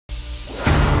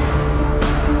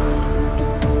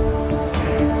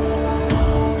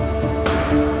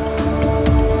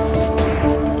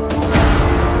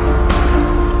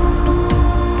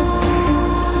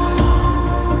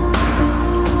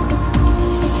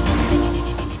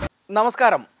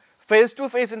നമസ്കാരം. Face to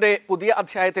ഫേസിന്റെ പുതിയ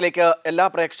അധ്യായത്തിലേക്ക് എല്ലാ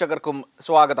പ്രേക്ഷകർക്കും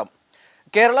സ്വാഗതം.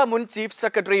 കേരള മുൻ ചീഫ്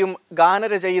സെക്രട്ടറിയും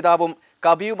ഗാനരചയിതാവും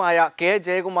കവിയുമായ കെ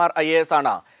ജയകുമാർ IAS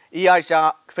ആണ് ഈ ആഴ്ച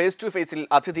ഫേസ് ടു ഫേസിൽ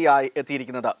അതിഥിയായി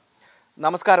എത്തിയിരിക്കുന്നത്.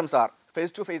 നമസ്കാരം സാർ,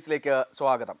 ഫേസ് ടു ഫേസിലേക്ക്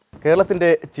സ്വാഗതം. കേരളത്തിൻ്റെ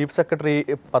ചീഫ് സെക്രട്ടറി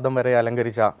പദം വരെ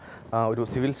അലങ്കരിച്ച ഒരു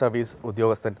സിവിൽ സർവീസ്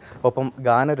ഉദ്യോഗസ്ഥൻ, ഒപ്പം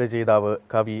ഗാനരചയിതാവ്,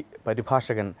 കവി,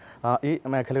 പരിഭാഷകൻ, ഈ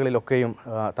മേഖലകളിലൊക്കെയും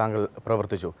താങ്കൾ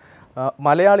പ്രവർത്തിച്ചു.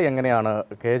 മലയാളി എങ്ങനെയാണ്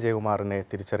കെ ജയകുമാറിനെ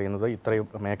തിരിച്ചറിയുന്നത്? ഇത്രയും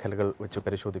മേഖലകൾ വെച്ച്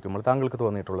പരിശോധിക്കുമ്പോൾ താങ്കൾക്ക്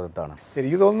തോന്നിയിട്ടുള്ളത് എന്താണ്?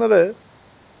 എനിക്ക് തോന്നുന്നത്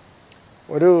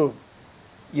ഒരു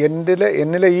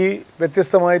എന്നിലെ ഈ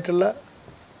വ്യത്യസ്തമായിട്ടുള്ള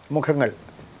മുഖങ്ങൾ,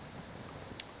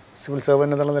 സിവിൽ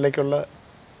സർവൻ്റ് എന്നുള്ള നിലയ്ക്കുള്ള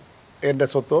എൻ്റെ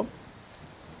സ്വത്വം,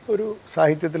 ഒരു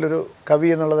സാഹിത്യത്തിലൊരു കവി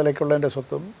എന്നുള്ള നിലയ്ക്കുള്ള എൻ്റെ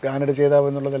സ്വത്വം, ഗാനരചയിതാവ്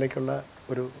എന്നുള്ള നിലയ്ക്കുള്ള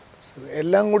ഒരു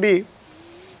എല്ലാം കൂടി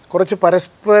കുറച്ച്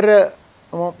പരസ്പര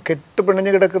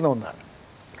കെട്ടുപിണഞ്ഞ് കിടക്കുന്ന ഒന്നാണ്.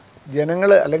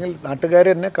 ജനങ്ങൾ അല്ലെങ്കിൽ നാട്ടുകാർ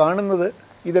എന്നെ കാണുന്നത്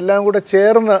ഇതെല്ലാം കൂടെ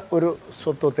ചേർന്ന ഒരു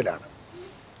സ്വത്വത്തിലാണ്.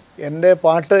 എൻ്റെ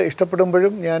പാട്ട്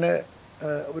ഇഷ്ടപ്പെടുമ്പോഴും ഞാൻ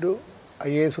ഒരു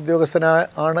IAS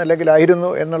ഉദ്യോഗസ്ഥനാണ് അല്ലെങ്കിൽ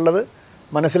ആയിരുന്നു എന്നുള്ളത്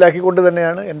മനസ്സിലാക്കിക്കൊണ്ട്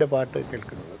തന്നെയാണ് എൻ്റെ പാട്ട്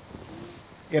കേൾക്കുന്നത്.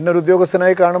 എന്നൊരു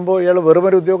ഉദ്യോഗസ്ഥനായി കാണുമ്പോൾ ഇയാൾ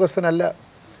വെറുമൊരു ഉദ്യോഗസ്ഥനല്ല,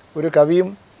 ഒരു കവിയും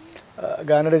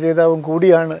ഗാനരചയിതാവും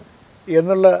കൂടിയാണ്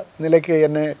എന്നുള്ള നിലയ്ക്ക്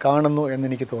എന്നെ കാണുന്നു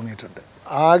എന്നെനിക്ക് തോന്നിയിട്ടുണ്ട്.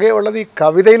 ആകെ ഉള്ളത് ഈ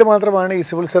കവിതയിൽ മാത്രമാണ് ഈ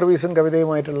സിവിൽ സർവീസും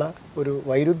കവിതയുമായിട്ടുള്ള ഒരു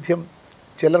വൈരുദ്ധ്യം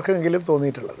ചിലർക്കെങ്കിലും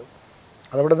തോന്നിയിട്ടുള്ളത്.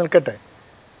 അതവിടെ നിൽക്കട്ടെ.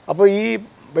 അപ്പോൾ ഈ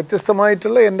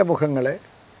വ്യത്യസ്തമായിട്ടുള്ള എൻ്റെ മുഖങ്ങളെ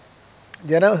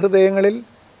ജനഹൃദയങ്ങളിൽ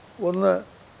ഒന്ന്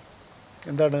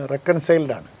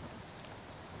റെക്കൺസൈൽഡാണ്,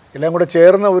 എല്ലാം കൂടെ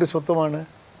ചേർന്ന ഒരു സ്വത്വമാണ്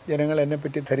ജനങ്ങൾ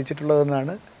എന്നെപ്പറ്റി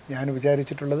ധരിച്ചിട്ടുള്ളതെന്നാണ് ഞാൻ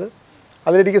വിചാരിച്ചിട്ടുള്ളത്.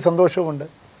 അതിലെനിക്ക് സന്തോഷവുമുണ്ട്.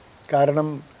 കാരണം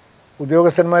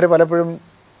ഉദ്യോഗസ്ഥന്മാർ പലപ്പോഴും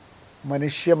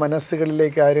മനുഷ്യ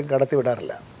മനസ്സുകളിലേക്ക് ആരും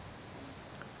കടത്തിവിടാറില്ല.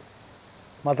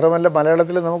 മാത്രമല്ല,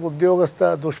 മലയാളത്തിൽ നമുക്ക് ഉദ്യോഗസ്ഥ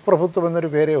ദുഷ്പ്രഭുത്വം എന്നൊരു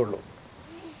പേരേ ഉള്ളൂ.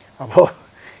 അപ്പോൾ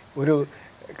ഒരു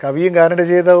കവിയും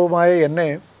ഗാനരചയിതാവുമായ എന്നെ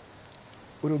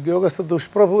ഒരു ഉദ്യോഗസ്ഥ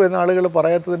ദുഷ്പ്രഭു എന്ന ആളുകൾ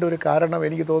പറയാത്തതിൻ്റെ ഒരു കാരണം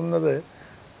എനിക്ക് തോന്നുന്നത്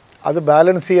അത്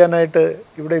ബാലൻസ് ചെയ്യാനായിട്ട്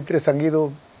ഇവിടെ ഇത്തിരി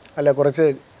സംഗീതവും കുറച്ച്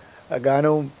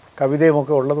ഗാനവും കവിതയും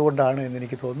ഒക്കെ ഉള്ളതുകൊണ്ടാണ്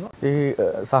എന്നെനിക്ക് തോന്നുന്നു. ഈ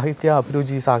സാഹിത്യ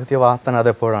അഭിരുചി, സാഹിത്യവാസന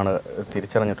അതെപ്പോഴാണ്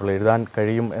തിരിച്ചറിഞ്ഞിട്ടുള്ളത്? എഴുതാൻ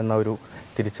കഴിയും എന്ന ഒരു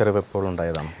തിരിച്ചറിവ് എപ്പോൾ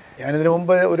ഉണ്ടായതാണ്? ഞാനിതിനു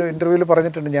മുമ്പ് ഒരു ഇൻ്റർവ്യൂവിൽ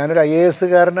പറഞ്ഞിട്ടുണ്ട്, ഞാനൊരു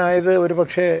IASകാരനായത് ഒരു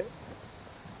പക്ഷേ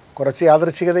കുറച്ച്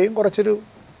യാദൃച്ഛികതയും കുറച്ചൊരു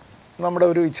നമ്മുടെ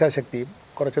ഒരു ഇച്ഛാശക്തിയും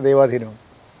കുറച്ച് ദൈവാധീനവും.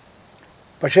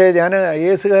 പക്ഷേ ഞാൻ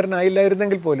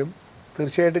IASകാരനായില്ലായിരുന്നെങ്കിൽ പോലും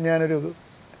തീർച്ചയായിട്ടും ഞാനൊരു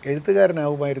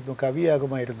എഴുത്തുകാരനാകുമായിരുന്നു,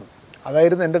 കവിയാകുമായിരുന്നു.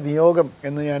 അതായിരുന്നു എൻ്റെ നിയോഗം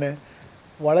എന്ന് ഞാൻ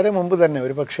വളരെ മുമ്പ് തന്നെ,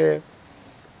 ഒരു പക്ഷേ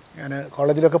ഞാൻ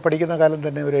കോളേജിലൊക്കെ പഠിക്കുന്ന കാലം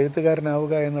തന്നെ ഒരു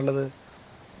എഴുത്തുകാരനാവുക എന്നുള്ളത്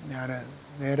ഞാൻ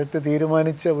നേരത്തെ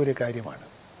തീരുമാനിച്ച ഒരു കാര്യമാണ്.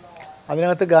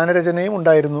 അതിനകത്ത് ഗാനരചനയും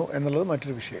ഉണ്ടായിരുന്നു എന്നുള്ളത്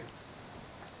മറ്റൊരു വിഷയം.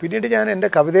 പിന്നീട് ഞാൻ എൻ്റെ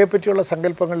കവിതയെപ്പറ്റിയുള്ള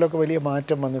സങ്കല്പങ്ങളിലൊക്കെ വലിയ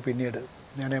മാറ്റം വന്നു. പിന്നീട്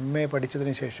ഞാൻ MA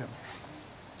പഠിച്ചതിന് ശേഷം,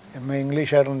 MA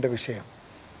ഇംഗ്ലീഷായിരുന്നു എൻ്റെ വിഷയം.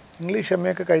 ഇംഗ്ലീഷ്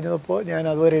MA ഒക്കെ കഴിഞ്ഞപ്പോൾ ഞാൻ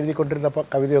അതുവരെ എഴുതിക്കൊണ്ടിരുന്നപ്പോൾ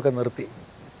കവിതയൊക്കെ നിർത്തി.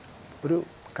 ഒരു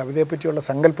കവിതയെപ്പറ്റിയുള്ള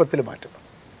സങ്കല്പത്തിൽ മാറ്റം വന്നു.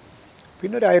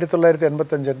 പിന്നെ ഒരു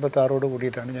 1985-86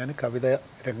 കൂടിയിട്ടാണ് ഞാൻ കവിത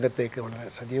രംഗത്തേക്ക് വളരെ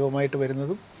സജീവമായിട്ട്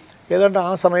വരുന്നതും. ഏതാണ്ട്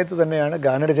ആ സമയത്ത് തന്നെയാണ്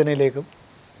ഗാനരചനയിലേക്കും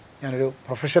ഞാനൊരു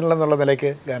പ്രൊഫഷണൽ എന്നുള്ള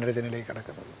നിലയ്ക്ക് ഗാനരചനയിലേക്ക്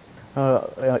കടക്കുന്നത്.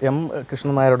 M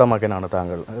കൃഷ്ണൻ നായരുടെ മകനാണ്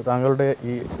താങ്കൾ. താങ്കളുടെ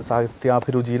ഈ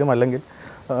സാഹിത്യാഭിരുചിയിലും അല്ലെങ്കിൽ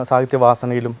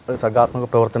സാഹിത്യവാസനയിലും സർഗാത്മക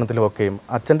പ്രവർത്തനത്തിലുമൊക്കെയും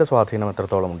അച്ഛൻ്റെ സ്വാധീനം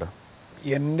എത്രത്തോളമുണ്ട്?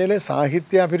 എൻ്റെ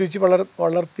സാഹിത്യാഭിരുചി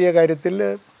വളർത്തിയ കാര്യത്തിൽ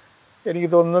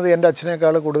എനിക്ക് തോന്നുന്നത് എൻ്റെ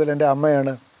അച്ഛനേക്കാൾ കൂടുതൽ എൻ്റെ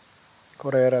അമ്മയാണ്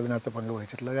കുറേയേറെ അതിനകത്ത്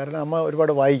പങ്കുവഹിച്ചിട്ടുള്ളത്. കാരണം അമ്മ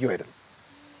ഒരുപാട് വായിക്കുമായിരുന്നു.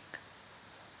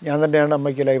 ഞാൻ തന്നെയാണ്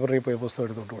അമ്മയ്ക്ക് ലൈബ്രറിയിൽ പോയി പുസ്തകം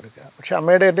എടുത്തുകൊണ്ട് കൊടുക്കുക. പക്ഷേ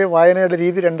അമ്മയുടെ എൻ്റെ വായനയുടെ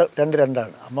രീതി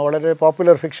രണ്ടാണ്. അമ്മ വളരെ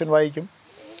പോപ്പുലർ ഫിക്ഷൻ വായിക്കും,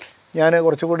 ഞാൻ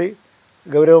കുറച്ചുകൂടി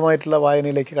ഗൗരവമായിട്ടുള്ള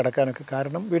വായനയിലേക്ക് കടക്കാനൊക്കെ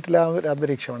കാരണം വീട്ടിലെ ആ ഒരു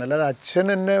അന്തരീക്ഷമാണ്. അല്ലാതെ അച്ഛൻ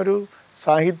എന്നെ ഒരു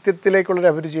സാഹിത്യത്തിലേക്കുള്ളൊരു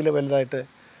അഭിരുചിയിൽ വലുതായിട്ട്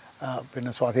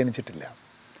സ്വാധീനിച്ചിട്ടില്ല.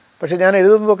 പക്ഷേ ഞാൻ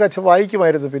എഴുതുന്നതൊക്കെ അച്ഛൻ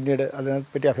വായിക്കുമായിരുന്നു. പിന്നീട്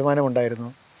അതിനെപ്പറ്റി അഭിമാനമുണ്ടായിരുന്നു.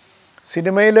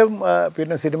 സിനിമയിലും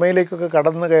സിനിമയിലേക്കൊക്കെ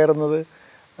കടന്നു കയറുന്നത്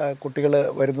കുട്ടികൾ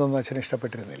വരുന്നതൊന്നും അച്ഛന്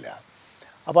ഇഷ്ടപ്പെട്ടിരുന്നില്ല.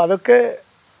 അപ്പോൾ അതൊക്കെ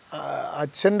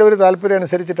അച്ഛൻ്റെ ഒരു താല്പര്യം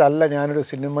അനുസരിച്ചിട്ടല്ല ഞാനൊരു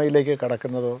സിനിമയിലേക്ക്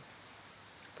കടക്കുന്നതോ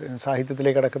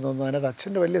സാഹിത്യത്തിലേക്ക് കടക്കുന്നതൊന്നും. അതിനകത്ത്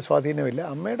അച്ഛൻ്റെ വലിയ സ്വാധീനമില്ല,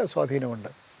 അമ്മയുടെ സ്വാധീനമുണ്ട്.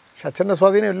 പക്ഷെ അച്ഛൻ്റെ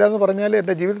സ്വാധീനമില്ല എന്ന് പറഞ്ഞാൽ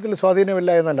എൻ്റെ ജീവിതത്തിൽ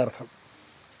സ്വാധീനമില്ല എന്നല്ല അർത്ഥം.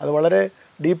 അത് വളരെ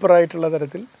ഡീപ്പറായിട്ടുള്ള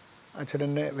തരത്തിൽ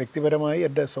അച്ഛനെന്നെ വ്യക്തിപരമായി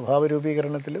എൻ്റെ സ്വഭാവ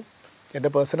രൂപീകരണത്തിലും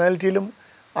എൻ്റെ പേഴ്സണാലിറ്റിയിലും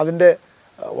അതിൻ്റെ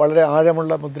വളരെ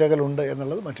ആഴമുള്ള മുദ്രകളുണ്ട്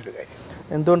എന്നുള്ളത് മറ്റൊരു കാര്യം.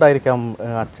 എന്തുകൊണ്ടായിരിക്കാം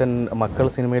അച്ഛൻ മക്കൾ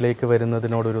സിനിമയിലേക്ക്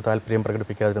വരുന്നതിനോടൊരു താല്പര്യം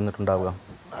പ്രകടിപ്പിക്കാതിരുന്നിട്ടുണ്ടാവുക?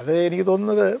 അത് എനിക്ക്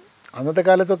തോന്നുന്നത്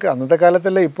അന്നത്തെ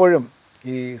കാലത്തല്ല ഇപ്പോഴും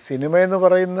ഈ സിനിമയെന്ന്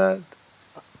പറയുന്ന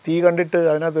തീ കണ്ടിട്ട്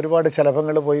അതിനകത്ത് ഒരുപാട്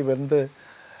ശലഭങ്ങൾ പോയി വെന്ത്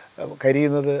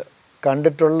കരിയുന്നത്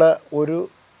കണ്ടിട്ടുള്ള ഒരു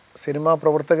സിനിമാ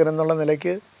പ്രവർത്തകൻ എന്നുള്ള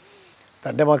നിലയ്ക്ക്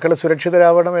തൻ്റെ മക്കൾ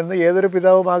സുരക്ഷിതരാവണമെന്ന് ഏതൊരു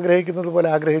പിതാവും ആഗ്രഹിക്കുന്നത് പോലെ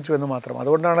ആഗ്രഹിച്ചു എന്ന് മാത്രം.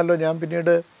 അതുകൊണ്ടാണല്ലോ ഞാൻ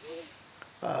പിന്നീട്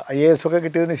IAS ഒക്കെ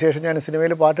കിട്ടിയതിന് ശേഷം ഞാൻ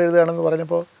സിനിമയിൽ പാട്ട് എഴുതുകയാണെന്ന്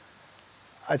പറഞ്ഞപ്പോൾ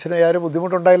അച്ഛന് യാതൊരു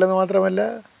ബുദ്ധിമുട്ടുണ്ടായില്ലെന്ന് മാത്രമല്ല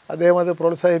അദ്ദേഹം അത്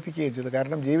പ്രോത്സാഹിപ്പിക്കുകയും ചെയ്തു.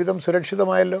 കാരണം ജീവിതം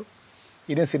സുരക്ഷിതമായല്ലോ,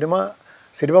 ഇനി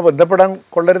സിനിമ ബന്ധപ്പെടാൻ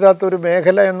കൊള്ളരുതാത്തൊരു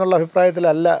മേഖല എന്നുള്ള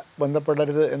അഭിപ്രായത്തിലല്ല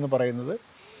ബന്ധപ്പെടരുത് എന്ന് പറയുന്നത്.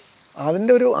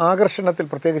 അതിൻ്റെ ഒരു ആകർഷണത്തിൽ,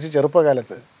 പ്രത്യേകിച്ച്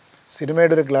ചെറുപ്പകാലത്ത്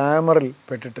സിനിമയുടെ ഒരു ഗ്ലാമറിൽ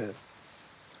പെട്ടിട്ട്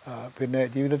പിന്നെ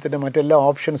ജീവിതത്തിൻ്റെ മറ്റെല്ലാ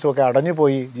ഓപ്ഷൻസും ഒക്കെ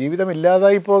അടഞ്ഞുപോയി ജീവിതം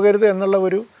ഇല്ലാതായി പോകരുത് എന്നുള്ള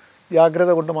ഒരു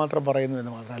ജാഗ്രത കൊണ്ട് മാത്രം പറയുന്നു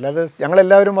എന്ന് മാത്രം. അല്ലാതെ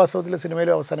ഞങ്ങളെല്ലാവരും വാസ്തവത്തിൽ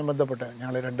സിനിമയിൽ അവസാനം ബന്ധപ്പെട്ട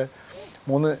ഞങ്ങൾ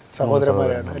 2-3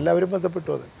 സഹോദരന്മാരാണ്, എല്ലാവരും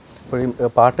ബന്ധപ്പെട്ടു. അത്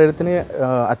പാട്ടെഴുത്തിനെ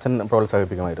അച്ഛൻ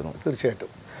പ്രോത്സാഹിപ്പിക്കുമായിരുന്നു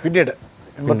തീർച്ചയായിട്ടും. പിന്നീട്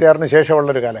 86-ന്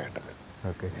ശേഷമുള്ളൊരു കാലഘട്ടത്തിൽ.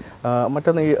 ഓക്കെ.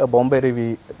 മറ്റൊന്ന് ഈ ബോംബെ രവി,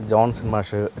 ജോൺസൺ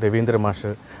മാഷ്, രവീന്ദ്ര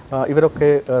മാഷ് ഇവരൊക്കെ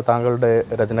താങ്കളുടെ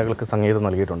രചനകൾക്ക് സംഗീതം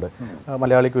നൽകിയിട്ടുണ്ട്.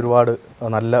 മലയാളിക്ക് ഒരുപാട്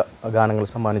നല്ല ഗാനങ്ങൾ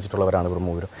സമ്മാനിച്ചിട്ടുള്ളവരാണ് ഇവർ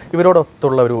മൂവരും.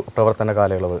 ഇവരോടൊത്തുള്ള ഒരു പ്രവർത്തന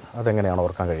കാലയളവ് അതെങ്ങനെയാണ്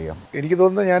ഓർക്കാൻ കഴിയുക? എനിക്ക്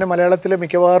തോന്നുന്നു ഞാൻ മലയാളത്തിലെ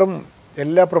മിക്കവാറും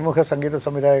എല്ലാ പ്രമുഖ സംഗീത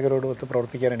സംവിധായകരോടും ഒത്ത്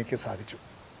പ്രവർത്തിക്കാൻ എനിക്ക് സാധിച്ചു.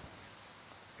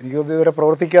 എനിക്ക് തോന്നുന്നു ഇതുവരെ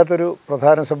പ്രവർത്തിക്കാത്തൊരു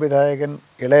പ്രധാന സംവിധായകൻ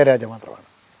ഇളയരാജ മാത്രമാണ്.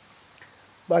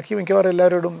 ബാക്കി മിക്കവാറും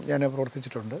എല്ലാവരോടും ഞാൻ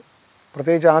പ്രവർത്തിച്ചിട്ടുണ്ട്.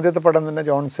 പ്രത്യേകിച്ച് ആദ്യത്തെ പടം തന്നെ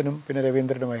ജോൺസനും പിന്നെ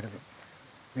രവീന്ദ്രനുമായിരുന്നു.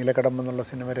 നീലക്കടം എന്നുള്ള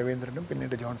സിനിമ രവീന്ദ്രനും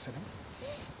പിന്നീട് ജോൺസനും,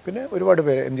 പിന്നെ ഒരുപാട്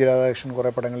പേര് MG രാധാകൃഷ്ണൻ കുറേ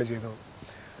പടങ്ങൾ ചെയ്തു.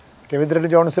 രവീന്ദ്രനും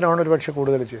ജോൺസനാണ് ഒരു പക്ഷേ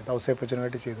കൂടുതൽ ചെയ്തത്,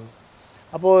 ഔസേപ്പച്ചനുമായിട്ട് ചെയ്തു.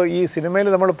 അപ്പോൾ ഈ സിനിമയിൽ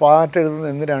നമ്മൾ പാട്ട് എഴുതുന്നത്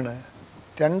എന്തിനാണ്?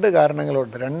 2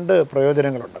 കാരണങ്ങളുണ്ട്, 2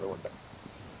 പ്രയോജനങ്ങളുണ്ട്. അതുകൊണ്ട്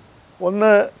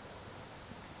ഒന്ന്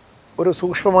ഒരു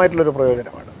സൂക്ഷ്മമായിട്ടുള്ളൊരു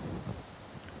പ്രയോജനമാണ്.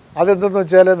 അതെന്തെന്ന്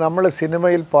വെച്ചാൽ നമ്മൾ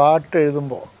സിനിമയിൽ പാട്ട്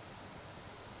എഴുതുമ്പോൾ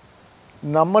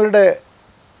നമ്മളുടെ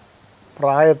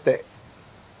പ്രായത്തെ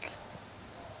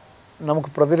നമുക്ക്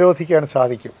പ്രതിരോധിക്കാൻ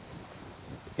സാധിക്കും.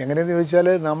 എങ്ങനെയെന്ന് ചോദിച്ചാൽ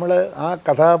നമ്മൾ ആ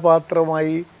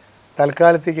കഥാപാത്രമായി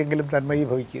തൽക്കാലത്തേക്കെങ്കിലും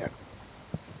തന്മയീഭവിക്കുകയാണ്.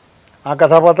 ആ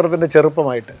കഥാപാത്രത്തിൻ്റെ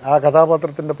ചെറുപ്പമായിട്ട്, ആ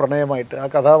കഥാപാത്രത്തിൻ്റെ പ്രണയമായിട്ട്, ആ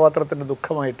കഥാപാത്രത്തിൻ്റെ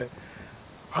ദുഃഖമായിട്ട്,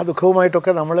 ആ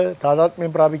ദുഃഖവുമായിട്ടൊക്കെ നമ്മൾ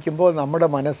താതാത്മ്യം പ്രാപിക്കുമ്പോൾ നമ്മുടെ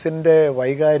മനസ്സിൻ്റെ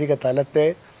വൈകാരിക തലത്തെ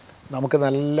നമുക്ക്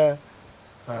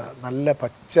നല്ല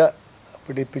പച്ച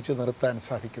പിടിപ്പിച്ച് നിർത്താൻ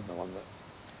സാധിക്കുന്നു. 1.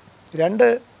 2,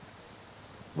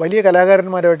 വലിയ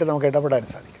കലാകാരന്മാരുമായിട്ട് നമുക്ക് ഇടപെടാൻ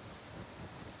സാധിക്കും.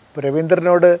 ഇപ്പോൾ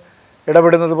രവീന്ദ്രനോട്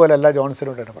ഇടപെടുന്നത് പോലെയല്ല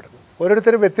ജോൺസനോട് ഇടപെടുന്നത്.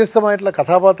 ഓരോരുത്തരും വ്യത്യസ്തമായിട്ടുള്ള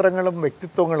കഥാപാത്രങ്ങളും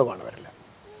വ്യക്തിത്വങ്ങളുമാണ് അവരെല്ലാം.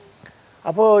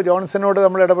 അപ്പോൾ ജോൺസനോട്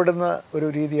നമ്മൾ ഇടപെടുന്ന ഒരു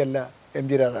രീതിയല്ല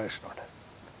MG രാധാകൃഷ്ണനോട്,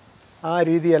 ആ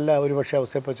രീതിയല്ല ഒരുപക്ഷെ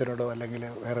ഔസേപ്പച്ചനോടോ അല്ലെങ്കിൽ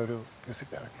വേറൊരു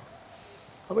മ്യൂസിക് ഡയറക്ടറോട്.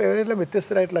 അപ്പോൾ ഇവരെല്ലാം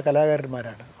വ്യത്യസ്തരായിട്ടുള്ള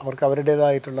കലാകാരന്മാരാണ്. അവർക്ക്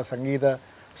അവരുടേതായിട്ടുള്ള സംഗീത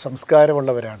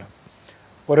സംസ്കാരമുള്ളവരാണ്.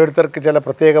 ഓരോരുത്തർക്ക് ചില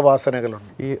പ്രത്യേക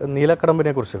വാസനകളുണ്ട്. ഈ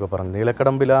നീലക്കടമ്പിനെ കുറിച്ചൊക്കെ പറഞ്ഞു.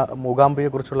 നീലക്കടമ്പില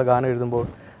മൂകാംബിയെക്കുറിച്ചുള്ള ഗാനം എഴുതുമ്പോൾ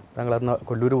താങ്കൾ അന്ന്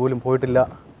കൊല്ലൂർ പോലും പോയിട്ടില്ല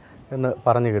എന്ന്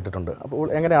പറഞ്ഞു കേട്ടിട്ടുണ്ട്. അപ്പോൾ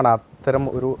എങ്ങനെയാണ് അത്തരം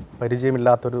ഒരു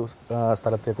പരിചയമില്ലാത്തൊരു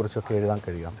സ്ഥലത്തെക്കുറിച്ചൊക്കെ എഴുതാൻ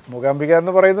കഴിയുക? മൂകാംബിക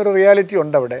എന്ന് പറയുന്നൊരു റിയാലിറ്റി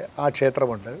ഉണ്ട് അവിടെ. ആ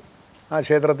ക്ഷേത്രമുണ്ട്. ആ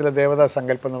ക്ഷേത്രത്തിലെ ദേവതാ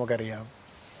സങ്കല്പം നമുക്കറിയാം.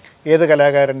 ഏത്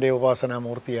കലാകാരൻ്റെ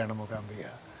ഉപാസനാമൂർത്തിയാണ് മൂകാംബിക.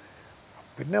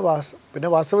 പിന്നെ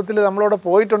വാസ്തവത്തിൽ നമ്മളവിടെ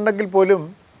പോയിട്ടുണ്ടെങ്കിൽ പോലും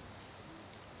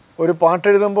ഒരു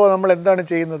പാട്ടെഴുതുമ്പോൾ നമ്മൾ എന്താണ്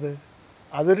ചെയ്യുന്നത്?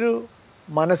 അതൊരു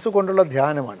മനസ്സുകൊണ്ടുള്ള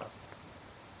ധ്യാനമാണ്.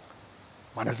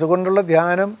 മനസ്സുകൊണ്ടുള്ള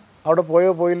ധ്യാനം അവിടെ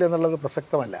പോയോ പോയില്ല എന്നുള്ളത്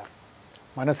പ്രസക്തമല്ല.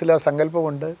 മനസ്സിൽ ആ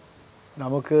സങ്കല്പമുണ്ട്,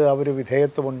 നമുക്ക് ആ ഒരു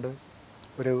വിധേയത്വമുണ്ട്,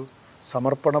 ഒരു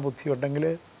സമർപ്പണ ബുദ്ധി ഉണ്ടെങ്കിൽ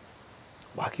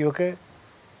ബാക്കിയൊക്കെ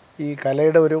ഈ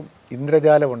കലയുടെ ഒരു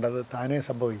ഇന്ദ്രജാലമുണ്ട്, അത് താനേ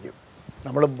സംഭവിക്കും.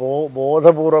 നമ്മൾ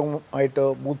ബോധപൂർവമായിട്ട്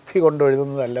ബുദ്ധി കൊണ്ട്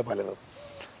എഴുതുന്നതല്ല പലതും.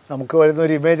 നമുക്ക് വരുന്ന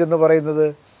ഒരു ഇമേജ് എന്ന് പറയുന്നത്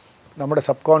നമ്മുടെ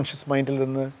സബ് കോൺഷ്യസ് മൈൻഡിൽ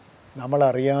നിന്ന്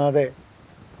നമ്മളറിയാതെ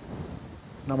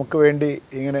നമുക്ക് വേണ്ടി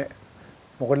ഇങ്ങനെ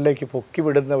മുകളിലേക്ക് പൊക്കി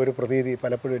വിടുന്ന ഒരു പ്രതീതി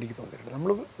പലപ്പോഴും എനിക്ക്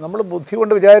തോന്നിയിട്ടുണ്ട്. നമ്മൾ ബുദ്ധി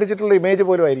കൊണ്ട് വിചാരിച്ചിട്ടുള്ള ഇമേജ്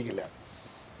പോലും ആയിരിക്കില്ല.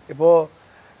 ഇപ്പോൾ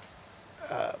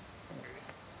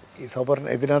ഈ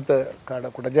ഇതിനകത്ത്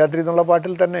കുടജാദ്രി എന്നുള്ള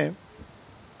പാട്ടിൽ തന്നെ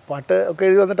പാട്ട് ഒക്കെ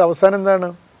എഴുതി വന്നിട്ട് അവസാനം എന്താണ്?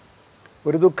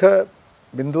 ഒരു ദുഃഖ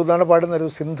ബിന്ദു എന്നാണ് പാടുന്നത്, ഒരു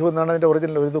സിന്ധു എന്നാണ് അതിൻ്റെ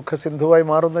ഒറിജിനൽ. ഒരു ദുഃഖ സിന്ധുവായി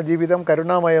മാറുന്ന ജീവിതം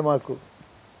കരുണാമയമാക്കൂ.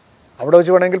 അവിടെ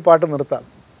വെച്ച് വേണമെങ്കിൽ പാട്ട് നിർത്താം.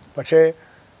 പക്ഷേ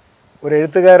ഒരു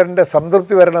എഴുത്തുകാരൻ്റെ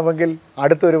സംതൃപ്തി വരണമെങ്കിൽ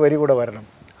അടുത്തൊരു വരി കൂടെ വരണം.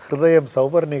 ഹൃദയം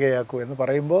സൗപർണികയാക്കൂ എന്ന്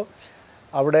പറയുമ്പോൾ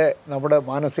അവിടെ നമ്മുടെ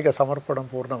മാനസിക സമർപ്പണം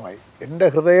പൂർണ്ണമായി. എൻ്റെ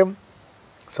ഹൃദയം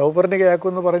സൗപർണികയാക്കൂ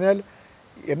എന്ന് പറഞ്ഞാൽ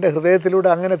എൻ്റെ ഹൃദയത്തിലൂടെ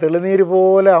അങ്ങനെ തെളിനീര്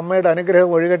പോലെ അമ്മയുടെ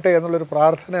അനുഗ്രഹം ഒഴുകട്ടെ എന്നുള്ളൊരു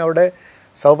പ്രാർത്ഥന അവിടെ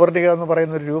സൗപർണിക എന്ന്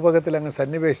പറയുന്നൊരു രൂപകത്തിൽ അങ്ങ്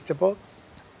സന്നിവേശിച്ചപ്പോൾ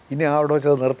ഇനി അവിടെ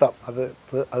വെച്ചത് നിർത്താം.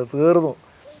 അത് തീർന്നു.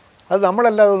 അത്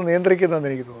നമ്മളല്ലാതെ നിയന്ത്രിക്കുന്നതെന്ന്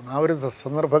എനിക്ക് തോന്നുന്നു. ആ ഒരു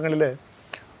സന്ദർഭങ്ങളിൽ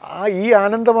ഈ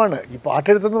ആനന്ദമാണ്. ഈ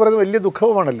പാട്ടെഴുത്തെന്ന് പറയുന്നത് വലിയ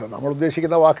ദുഃഖവുമാണല്ലോ. നമ്മൾ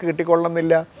ഉദ്ദേശിക്കുന്ന വാക്ക്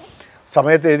കിട്ടിക്കൊള്ളണമെന്നില്ല,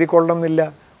 സമയത്ത് എഴുതിക്കൊള്ളണമെന്നില്ല.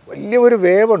 വലിയ ഒരു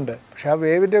വേവുണ്ട്. പക്ഷെ ആ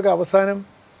വേവിൻ്റെയൊക്കെ അവസാനം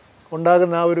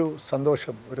ഉണ്ടാകുന്ന ആ ഒരു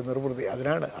സന്തോഷം, ഒരു നിർവൃതി,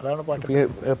 അതാണ് പാട്ട്.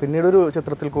 പിന്നീടൊരു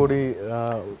ചിത്രത്തിൽ കൂടി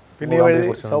പിന്നെ വഴി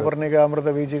സൗവർണിക അമൃത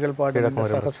വീജികൾ പാടുന്ന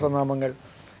സഹസ്രനാമങ്ങൾ.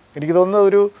 എനിക്ക്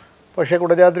തോന്നുന്ന പക്ഷേ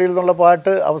കുടജാദ്രിയിൽ നിന്നുള്ള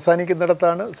പാട്ട്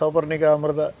അവസാനിക്കുന്നിടത്താണ് സൗവർണിക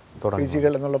അമൃത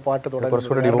വീജികൾ എന്നുള്ള പാട്ട്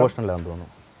തുടങ്ങുന്നത്.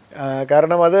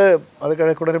 കാരണം അത്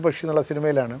കിഴക്കുടൊരു പക്ഷി എന്നുള്ള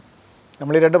സിനിമയിലാണ്.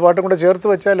 നമ്മൾ ഈ 2 പാട്ടും കൂടെ ചേർത്ത്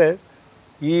വെച്ചാൽ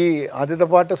ഈ ആദ്യത്തെ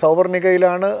പാട്ട്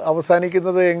സൗവർണികയിലാണ്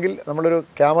അവസാനിക്കുന്നത് എങ്കിൽ, നമ്മളൊരു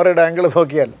ക്യാമറയുടെ ആംഗിൾ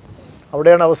നോക്കിയാൽ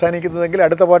അവിടെയാണ് അവസാനിക്കുന്നതെങ്കിൽ,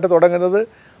 അടുത്ത പാട്ട് തുടങ്ങുന്നത്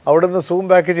അവിടെ നിന്ന് സൂം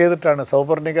ബാക്ക് ചെയ്തിട്ടാണ്.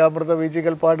 സൗവർണികാമൃത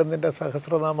വീജികൾ പാടുന്നതിൻ്റെ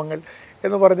സഹസ്രനാമങ്ങൾ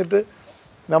എന്ന് പറഞ്ഞിട്ട്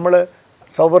നമ്മൾ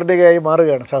സൗവർണികയായി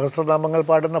മാറുകയാണ്. സഹസ്രനാമങ്ങൾ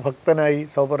പാടുന്ന ഭക്തനായി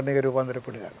സൗവർണിക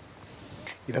രൂപാന്തരപ്പെടുകയാണ്.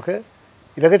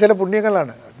 ഇതൊക്കെ ചില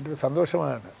പുണ്യങ്ങളാണ്, അതിൻ്റെ ഒരു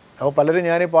സന്തോഷമാണ്. അപ്പോൾ പലരും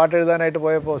ഞാൻ പാട്ട് എഴുതാനായിട്ട്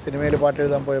പോയപ്പോൾ, സിനിമയിൽ പാട്ട്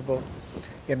എഴുതാൻ പോയപ്പോൾ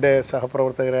എൻ്റെ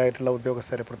സഹപ്രവർത്തകരായിട്ടുള്ള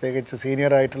ഉദ്യോഗസ്ഥർ, പ്രത്യേകിച്ച്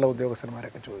സീനിയറായിട്ടുള്ള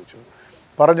ഉദ്യോഗസ്ഥന്മാരൊക്കെ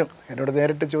പറഞ്ഞു, എന്നോട്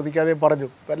നേരിട്ട് ചോദിക്കാതെയും പറഞ്ഞു,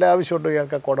 വല്ല ആവശ്യമുണ്ടോ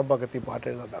ഇയാൾക്ക് കോടമ്പാക്കത്ത് ഈ പാട്ട്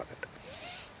എഴുതാൻ നടന്നിട്ട്.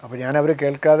 അപ്പോൾ ഞാൻ അവർ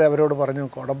കേൾക്കാതെ അവരോട് പറഞ്ഞു,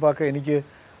 കോടമ്പാക്കം എനിക്ക്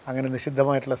അങ്ങനെ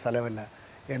നിഷിദ്ധമായിട്ടുള്ള സ്ഥലമല്ല.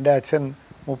 എൻ്റെ അച്ഛൻ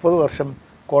 30 വർഷം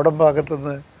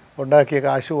കോടമ്പാക്കത്തുനിന്ന് ഉണ്ടാക്കിയ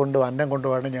കാശ് കൊണ്ടും അന്നം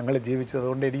കൊണ്ടുമാണ് ഞങ്ങൾ ജീവിച്ചത്.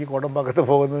 അതുകൊണ്ട് എനിക്ക് കോടമ്പാക്കത്ത്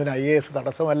പോകുന്നതിന് IAS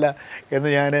തടസ്സമല്ല എന്ന്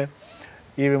ഞാൻ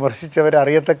ഈ വിമർശിച്ചവരെ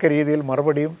അറിയത്തക്ക രീതിയിൽ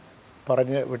മറുപടിയും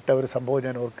പറഞ്ഞ് വിട്ട ഒരു സംഭവം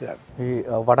ഞാൻ ഓർക്കുകയാണ്. ഈ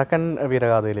വടക്കൻ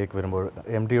വീരഗാഥയിലേക്ക് വരുമ്പോൾ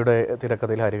MTയുടെ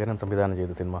തിരക്കഥയിൽ ഹരിഹരൻ സംവിധാനം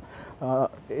ചെയ്ത സിനിമ,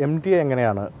 MT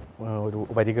എങ്ങനെയാണ് ഒരു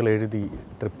വരികൾ എഴുതി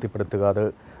തൃപ്തിപ്പെടുത്തുക? അത്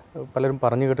പലരും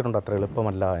പറഞ്ഞു കേട്ടിട്ടുണ്ട് അത്ര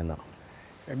എളുപ്പമല്ല എന്ന്.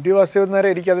 MT വാസുദേവൻ നായരെ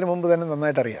എനിക്കതിന് മുമ്പ് തന്നെ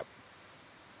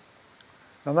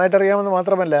നന്നായിട്ടറിയാമെന്ന്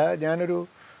മാത്രമല്ല, ഞാനൊരു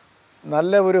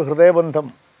നല്ല ഒരു ഹൃദയബന്ധം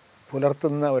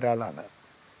പുലർത്തുന്ന ഒരാളാണ്.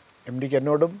 MTക്ക്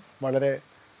എന്നോടും വളരെ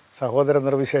സഹോദര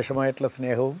നിർവിശേഷമായിട്ടുള്ള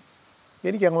സ്നേഹവും,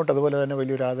 എനിക്ക് അങ്ങോട്ട് അതുപോലെ തന്നെ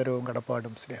വലിയൊരു ആദരവും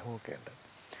കടപ്പാടും സ്നേഹവും ഒക്കെ ഉണ്ട്.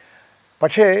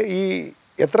 പക്ഷേ ഈ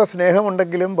എത്ര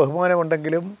സ്നേഹമുണ്ടെങ്കിലും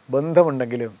ബഹുമാനമുണ്ടെങ്കിലും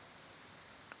ബന്ധമുണ്ടെങ്കിലും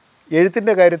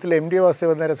എഴുത്തിൻ്റെ കാര്യത്തിൽ MT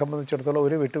വാസുദേവൻ നായരെ സംബന്ധിച്ചിടത്തോളം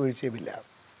ഒരു വിട്ടുവീഴ്ചയുമില്ല.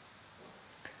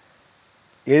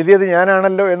 എഴുതിയത്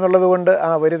ഞാനാണല്ലോ എന്നുള്ളത് കൊണ്ട് ആ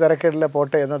വരി തരക്കേടില്ല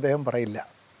പോട്ടെ എന്ന് അദ്ദേഹം പറയില്ല.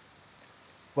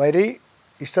 വരി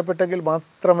ഇഷ്ടപ്പെട്ടെങ്കിൽ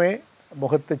മാത്രമേ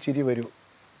മുഖത്ത് ചിരി വരൂ.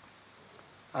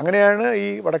 അങ്ങനെയാണ് ഈ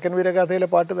വടക്കൻ വീരഗാഥയിലെ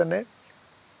പാട്ട് തന്നെ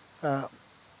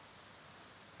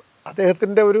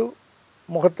അദ്ദേഹത്തിൻ്റെ ഒരു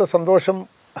മുഖത്തെ സന്തോഷം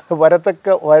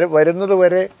വരുന്നത്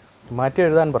വരെ മാറ്റി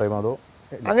എഴുതാൻ പറയുമോ? അതോ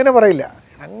അങ്ങനെ പറയില്ല,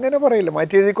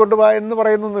 മാറ്റി എഴുതിക്കൊണ്ട് വാ എന്ന്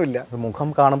പറയുന്നൊന്നുമില്ല. മുഖം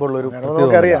കാണുമ്പോൾ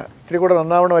നമുക്കറിയാം ഇത്തിരി കൂടെ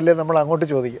നന്നാവണമല്ലേ നമ്മൾ അങ്ങോട്ട്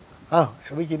ചോദിക്കും.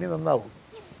 ശ്രമിക്കും ഇനി നന്നാവും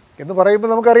എന്ന് പറയുമ്പോൾ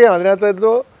നമുക്കറിയാം അതിനകത്ത്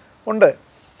എന്തോ ഉണ്ട്.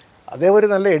 അദ്ദേഹം ഒരു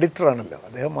നല്ല എഡിറ്ററാണല്ലോ.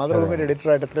 അദ്ദേഹം മാതൃഭൂമിയുടെ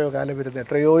എഡിറ്ററായിട്ട് എത്രയോ കാലം ഇരുന്ന്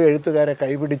എത്രയോ എഴുത്തുകാരെ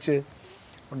കൈപിടിച്ച്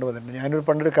കൊണ്ടുവന്നിട്ടുണ്ട്. ഞാനൊരു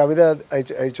പണ്ടൊരു കവിത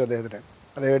അയച്ചു അദ്ദേഹത്തിന്,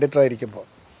 അദ്ദേഹം എഡിറ്ററായിരിക്കുമ്പോൾ.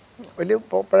 വലിയ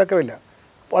പഴക്കമില്ല,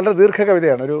 വളരെ ദീർഘ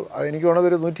കവിതയാണ്. എനിക്ക് തോന്നുന്നത്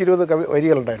ഒരു 120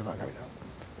 വരികളുണ്ടായിരുന്നു ആ കവിത.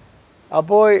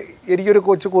 അപ്പോൾ എനിക്കൊരു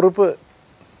കൊച്ചു കുറിപ്പ്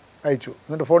അയച്ചു.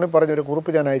 എന്നിട്ട് ഫോണിൽ പറഞ്ഞൊരു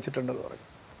കുറിപ്പ് ഞാൻ അയച്ചിട്ടുണ്ടെന്ന് പറഞ്ഞു.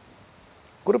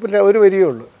 കുറിപ്പില്ല, ഒരു വരിയേ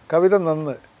ഉള്ളൂ, കവിത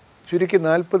നന്ന് ചുരുക്കി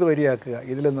 40 വരിയാക്കുക,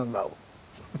 ഇതിലും നന്നാവും.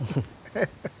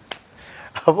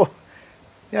 അപ്പോൾ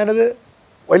ഞാനത്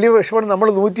വലിയ വിഷമമാണ്. നമ്മൾ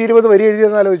 120 വരി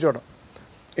എഴുതിയെന്ന് ആലോചിച്ചോണം.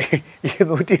 ഈ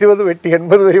 120 വെട്ടി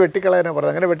 80 വരി വെട്ടിക്കളയാനാണ്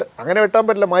പറഞ്ഞത്. അങ്ങനെ വെട്ടാൻ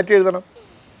പറ്റില്ല, മാറ്റി എഴുതണം.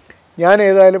 ഞാൻ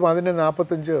ഏതായാലും അതിനെ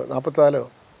 45, 44,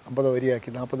 50 വരിയാക്കി,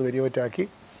 40 വരിയൊറ്റാക്കി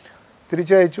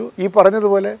തിരിച്ചയച്ചു. ഈ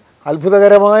പറഞ്ഞതുപോലെ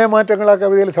അത്ഭുതകരമായ മാറ്റങ്ങൾ ആ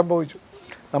കവിതയിൽ സംഭവിച്ചു.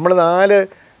 നമ്മൾ 4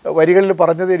 വരികളിൽ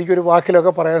പറഞ്ഞത് എനിക്കൊരു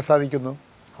വാക്കിലൊക്കെ പറയാൻ സാധിക്കുന്നു.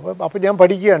 അപ്പോൾ ഞാൻ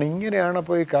പഠിക്കുകയാണ്, ഇങ്ങനെയാണ്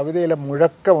അപ്പോൾ ഈ കവിതയിലെ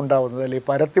മുഴക്കം ഉണ്ടാവുന്നത്, അല്ലെങ്കിൽ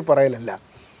പരത്തി പറയലല്ല.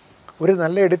 ഒരു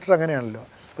നല്ല എഡിറ്റർ അങ്ങനെയാണല്ലോ.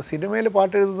 ഇപ്പോൾ സിനിമയിൽ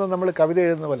പാട്ട് എഴുതുന്നത് നമ്മൾ കവിത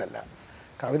എഴുതുന്ന പോലല്ല.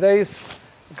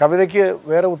 കവിതയ്ക്ക്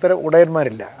വേറെ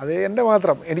ഉടയന്മാരില്ല. അത് എൻ്റെ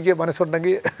മാത്രം, എനിക്ക്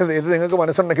മനസ്സുണ്ടെങ്കിൽ ഇത് നിങ്ങൾക്ക്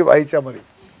മനസ്സുണ്ടെങ്കിൽ വായിച്ചാൽ മതി.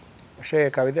 പക്ഷേ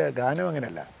ഗാനം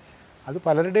അങ്ങനെയല്ല. അത്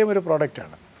പലരുടെയും ഒരു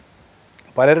പ്രോഡക്റ്റാണ്.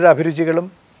 പലരുടെ അഭിരുചികളും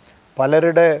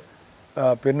പലരുടെ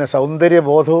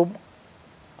സൗന്ദര്യബോധവും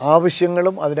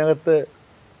ആവശ്യങ്ങളും അതിനകത്ത്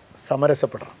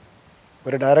സമരസപ്പെടണം.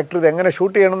 ഒരു ഡയറക്ടർ ഇതെങ്ങനെ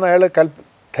ഷൂട്ട് ചെയ്യണമെന്ന് അയാൾ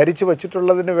ധരിച്ച്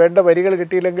വച്ചിട്ടുള്ളതിന് വേണ്ട വരികൾ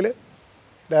കിട്ടിയില്ലെങ്കിൽ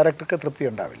ഡയറക്ടർക്ക് തൃപ്തി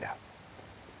ഉണ്ടാവില്ല.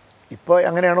 ഇപ്പോൾ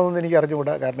അങ്ങനെയാണോ എന്ന് എനിക്ക്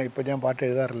അറിഞ്ഞുകൂടാ. കാരണം ഇപ്പോൾ ഞാൻ പാട്ട്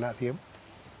എഴുതാറില്ല, അധികം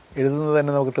എഴുതുന്നത്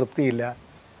തന്നെ നമുക്ക് തൃപ്തിയില്ല.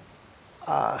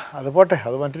 അത് പോട്ടെ,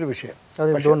 അത് മറ്റൊരു വിഷയം.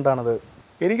 എന്തുകൊണ്ടാണത്?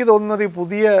 എനിക്ക് തോന്നുന്നത് ഈ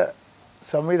പുതിയ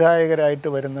സംവിധായകരായിട്ട്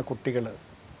വരുന്ന കുട്ടികൾ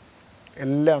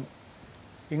എല്ലാം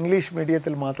ഇംഗ്ലീഷ്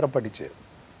മീഡിയത്തിൽ മാത്രം പഠിച്ച്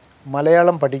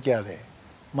മലയാളം പഠിക്കാതെ,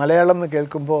 മലയാളം എന്ന്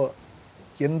കേൾക്കുമ്പോൾ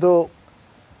എന്തോ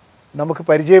നമുക്ക്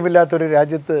പരിചയമില്ലാത്തൊരു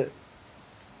രാജ്യത്ത്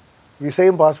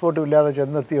വിസയും പാസ്പോർട്ടും ഇല്ലാതെ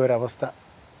ചെന്നെത്തിയ ഒരവസ്ഥ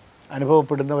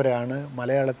അനുഭവപ്പെടുന്നവരാണ്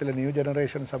മലയാളത്തിലെ ന്യൂ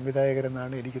ജനറേഷൻ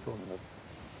സംവിധായകരെന്നാണ് എനിക്ക് തോന്നുന്നത്.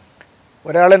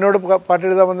 ഒരാളെന്നോട് പാട്ട്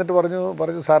എഴുതാൻ വന്നിട്ട്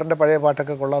പറഞ്ഞു സാറിൻ്റെ പഴയ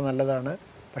പാട്ടൊക്കെ കൊള്ളാൻ നല്ലതാണ്,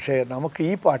 പക്ഷേ നമുക്ക്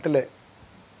ഈ പാട്ടിൽ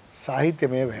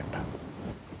സാഹിത്യമേ വേണ്ട.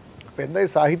 അപ്പോൾ എന്താ ഈ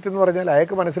സാഹിത്യം എന്ന് പറഞ്ഞാൽ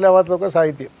അയാൾക്ക് മനസ്സിലാവാത്തതൊക്കെ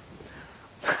സാഹിത്യം,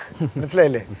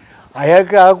 മനസ്സിലായില്ലേ?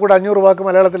 അയാൾക്ക് ആ കൂടെ 500 വാക്ക്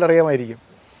മലയാളത്തിൽ അറിയാമായിരിക്കും.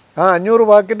 ആ 500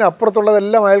 വാക്കിൻ്റെ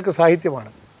അപ്പുറത്തുള്ളതെല്ലാം അയാൾക്ക്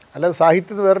സാഹിത്യമാണ്. അല്ലാതെ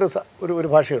സാഹിത്യത്തിന് വേറൊരു ഒരു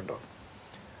ഭാഷയുണ്ടോ?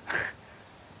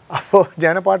 അപ്പോൾ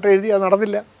ഞാൻ പാട്ട് എഴുതി, അത്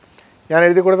നടന്നില്ല. ഞാൻ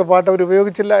എഴുതി കൊടുത്ത പാട്ട് അവർ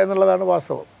ഉപയോഗിച്ചില്ല എന്നുള്ളതാണ്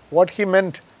വാസ്തവം. വാട്ട് ഹി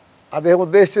മെൻറ്റ്, അദ്ദേഹം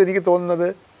ഉദ്ദേശിച്ചത് എനിക്ക് തോന്നുന്നത്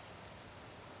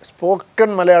സ്പോക്കൺ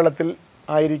മലയാളത്തിൽ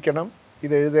ആയിരിക്കണം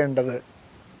ഇത് എഴുതേണ്ടത്,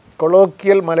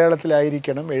 കൊളോക്കിയൽ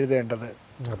മലയാളത്തിലായിരിക്കണം എഴുതേണ്ടത്.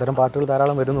 അത്തരം പാട്ടുകൾ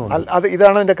ധാരാളം വരുന്നു.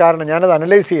 ഇതാണ് എൻ്റെ കാരണം. ഞാനത്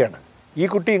അനലൈസ് ചെയ്യാണ്. ഈ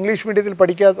കുട്ടി ഇംഗ്ലീഷ് മീഡിയത്തിൽ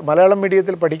മലയാളം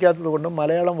മീഡിയത്തിൽ പഠിക്കാത്തത് കൊണ്ടും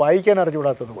മലയാളം വായിക്കാൻ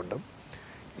അറിഞ്ഞുകൂടാത്തത് കൊണ്ടും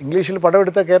ഇംഗ്ലീഷിൽ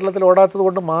പടമെടുത്ത കേരളത്തിൽ ഓടാത്തത്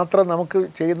കൊണ്ടും മാത്രം നമുക്ക്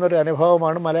ചെയ്യുന്നൊരു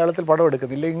അനുഭവമാണ് മലയാളത്തിൽ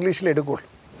പടമെടുക്കുന്നില്ല, ഇംഗ്ലീഷിൽ എടുക്കുള്ളൂ.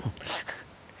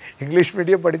 ഇംഗ്ലീഷ്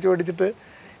മീഡിയം പഠിച്ചിട്ട്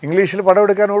ഇംഗ്ലീഷിൽ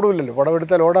പടമെടുക്കാൻ ഓടില്ലല്ലോ.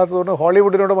 പടമെടുത്താൽ ഓടാത്തതുകൊണ്ട്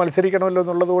ഹോളിവുഡിനോട് മത്സരിക്കണമല്ലോ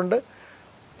എന്നുള്ളതുകൊണ്ട്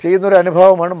ചെയ്യുന്നൊരു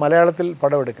അനുഭവമാണ് മലയാളത്തിൽ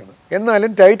പടമെടുക്കുന്നത്.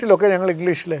 എന്നാലും ടൈറ്റിലൊക്കെ ഞങ്ങൾ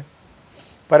ഇംഗ്ലീഷിൽ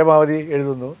പരമാവധി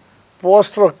എഴുതുന്നു.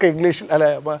 പോസ്റ്ററൊക്കെ ഇംഗ്ലീഷിൽ, അല്ല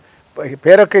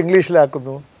പേരൊക്കെ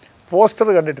ഇംഗ്ലീഷിലാക്കുന്നു. പോസ്റ്റർ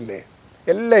കണ്ടിട്ടില്ലേ,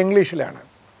 എല്ലാം ഇംഗ്ലീഷിലാണ്.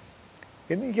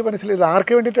 എനിക്ക് മനസ്സിലായത്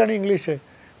ആർക്ക് വേണ്ടിയിട്ടാണ് ഇംഗ്ലീഷ്?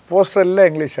 പോസ്റ്റർ എല്ലാം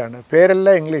ഇംഗ്ലീഷാണ്,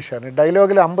 പേരെല്ലാം ഇംഗ്ലീഷാണ്,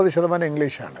 ഡയലോഗിൽ 50%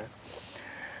 ഇംഗ്ലീഷാണ്.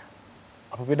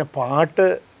 അപ്പോൾ പിന്നെ പാട്ട്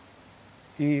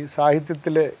ഈ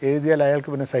സാഹിത്യത്തിൽ എഴുതിയാൽ അയാൾക്ക്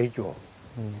പിന്നെ സഹിക്കുമോ?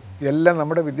 ഇതെല്ലാം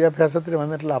നമ്മുടെ വിദ്യാഭ്യാസത്തിന്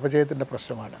വന്നിട്ടുള്ള അപജയത്തിൻ്റെ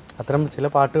പ്രശ്നമാണ്. അത്തരം ചില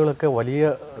പാട്ടുകളൊക്കെ വലിയ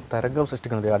തരംഗം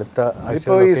സൃഷ്ടിക്കുന്നത്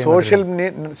അതിപ്പോൾ ഈ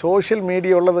സോഷ്യൽ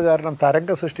മീഡിയ ഉള്ളത് കാരണം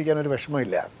തരംഗം സൃഷ്ടിക്കാൻ ഒരു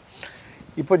വിഷമമില്ല.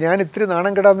 ഇപ്പോൾ ഞാൻ ഇത്തിരി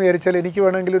നാണം കെടാമെന്ന് വിചാരിച്ചാൽ എനിക്ക്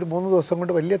വേണമെങ്കിൽ ഒരു 3 ദിവസം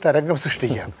കൊണ്ട് വലിയ തരംഗം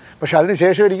സൃഷ്ടിക്കാം. പക്ഷെ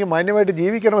അതിനുശേഷം എനിക്ക് മാന്യമായിട്ട്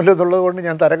ജീവിക്കണമല്ലോ എന്നുള്ളത് കൊണ്ട്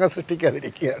ഞാൻ തരംഗം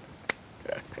സൃഷ്ടിക്കാതിരിക്കുകയാണ്.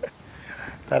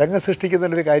 തരംഗം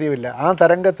സൃഷ്ടിക്കുന്നതിലൊരു കാര്യമില്ല. ആ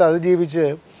തരംഗത്തെ അതിജീവിച്ച്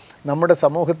നമ്മുടെ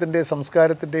സമൂഹത്തിൻ്റെയും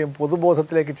സംസ്കാരത്തിൻ്റെയും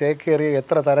പൊതുബോധത്തിലേക്ക് ചേക്കേറിയ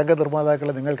എത്ര തരംഗ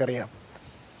നിർമ്മാതാക്കളെ നിങ്ങൾക്കറിയാം.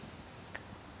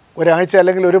 ഒരാഴ്ച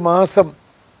അല്ലെങ്കിൽ ഒരു മാസം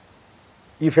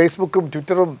ഈ ഫേസ്ബുക്കും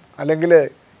ട്വിറ്ററും അല്ലെങ്കിൽ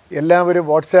എല്ലാവരും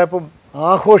വാട്സാപ്പും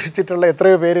ആഘോഷിച്ചിട്ടുള്ള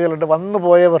എത്രയോ പേരുകളുണ്ട്. വന്നു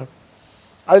പോയവർ,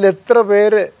 അതിലെത്ര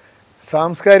പേര്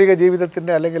സാംസ്കാരിക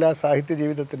ജീവിതത്തിൻ്റെ അല്ലെങ്കിൽ ആ സാഹിത്യ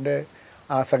ജീവിതത്തിൻ്റെ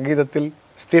ആ സംഗീതത്തിൽ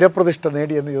സ്ഥിരപ്രതിഷ്ഠ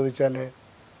നേടിയെന്ന് ചോദിച്ചാൽ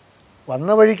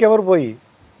വന്ന വഴിക്ക് അവർ പോയി,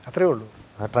 അത്രയേ ഉള്ളൂ.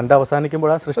 ട്രെൻഡ്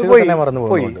അവസാനിക്കുമ്പോൾ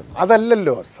പോയി.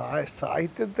 അതല്ലല്ലോ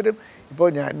സാഹിത്യത്തിനും. ഇപ്പോൾ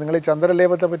നിങ്ങൾ ഈ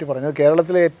ചന്ദ്രലേപത്തെ പറ്റി പറഞ്ഞത്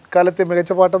കേരളത്തിലെ എക്കാലത്തെ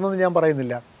മികച്ച പാട്ടെന്നൊന്നും ഞാൻ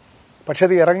പറയുന്നില്ല. പക്ഷെ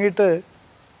അത് ഇറങ്ങിയിട്ട്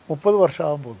 30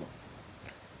 വർഷമാകാൻ പോകുന്നു.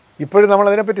 ഇപ്പോഴും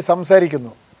നമ്മളതിനെപ്പറ്റി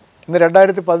സംസാരിക്കുന്നു. ഇന്ന്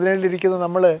 2017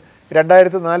 നമ്മൾ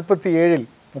 2047,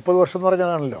 30 വർഷം എന്ന്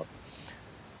പറഞ്ഞതാണല്ലോ.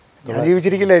 ഞാൻ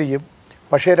ജീവിച്ചിരിക്കില്ലായിരിക്കും,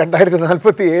 പക്ഷേ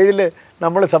 2047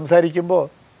 നമ്മൾ സംസാരിക്കുമ്പോൾ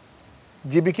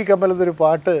ജിബിക്ക് കമ്മലത്തൊരു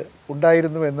പാട്ട്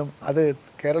ഉണ്ടായിരുന്നുവെന്നും അത്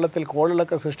കേരളത്തിൽ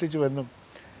കോളിളക്കം സൃഷ്ടിച്ചുവെന്നും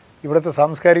ഇവിടുത്തെ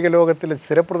സാംസ്കാരിക ലോകത്തിൽ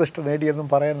സ്ഥിരപ്രതിഷ്ഠ നേടിയെന്നും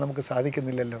പറയാൻ നമുക്ക്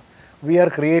സാധിക്കുന്നില്ലല്ലോ. വി ആർ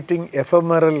ക്രിയേറ്റിംഗ്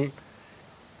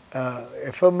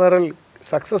എഫെമറൽ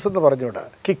സക്സസ് എന്ന് പറഞ്ഞുകൂടാ,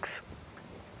 കിക്സ്.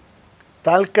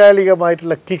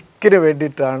 താൽക്കാലികമായിട്ടുള്ള കിക്കിന്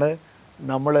വേണ്ടിയിട്ടാണ്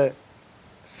നമ്മൾ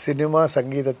സിനിമ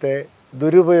സംഗീതത്തെ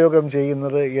ദുരുപയോഗം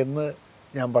ചെയ്യുന്നത് എന്ന്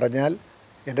ഞാൻ പറഞ്ഞാൽ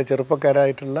എൻ്റെ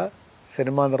ചെറുപ്പക്കാരായിട്ടുള്ള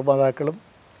സിനിമാ നിർമ്മാതാക്കളും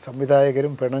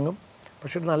സംവിധായകരും പിണങ്ങും.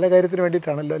 പക്ഷേ നല്ല കാര്യത്തിന്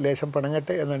വേണ്ടിയിട്ടാണല്ലോ, ലേശം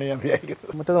പിണങ്ങട്ടെ എന്നാണ് ഞാൻ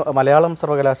വിചാരിക്കുന്നത്. മറ്റേ മലയാളം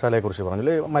സർവകലാശാലയെക്കുറിച്ച്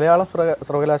പറഞ്ഞില്ലേ, മലയാളം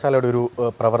സർവകലാശാലയുടെ ഒരു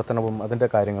പ്രവർത്തനവും അതിൻ്റെ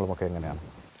കാര്യങ്ങളുമൊക്കെ എങ്ങനെയാണ്?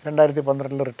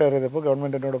 2012 റിട്ടയർ ചെയ്തപ്പോൾ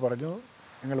ഗവൺമെൻറ് എന്നോട് പറഞ്ഞു,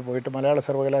 നിങ്ങൾ പോയിട്ട് മലയാള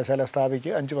സർവകലാശാല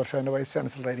സ്ഥാപിക്കുക, 5 വർഷം എൻ്റെ വൈസ്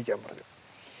ചാൻസലറായിരിക്കാൻ പറഞ്ഞു.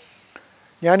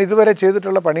 ഞാൻ ഇതുവരെ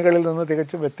ചെയ്തിട്ടുള്ള പണികളിൽ നിന്ന്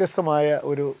തികച്ചും വ്യത്യസ്തമായ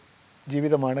ഒരു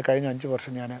ജീവിതമാണ് കഴിഞ്ഞ 5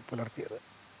 വർഷം ഞാൻ പുലർത്തിയത്.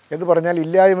 എന്ന് പറഞ്ഞാൽ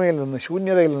ഇല്ലായ്മയിൽ നിന്ന്,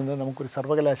 ശൂന്യതയിൽ നിന്ന് നമുക്കൊരു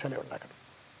സർവകലാശാല ഉണ്ടാക്കണം.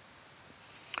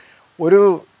 ഒരു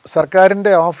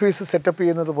സർക്കാരിൻ്റെ ഓഫീസ് സെറ്റപ്പ്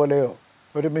ചെയ്യുന്നത് പോലെയോ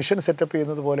ഒരു മിഷൻ സെറ്റപ്പ്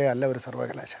ചെയ്യുന്നത് പോലെയോ അല്ല ഒരു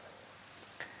സർവകലാശാല.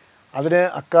 അതിന്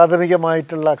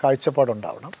അക്കാദമികമായിട്ടുള്ള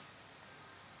കാഴ്ചപ്പാടുണ്ടാവണം.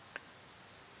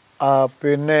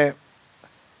 പിന്നെ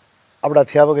അവിടെ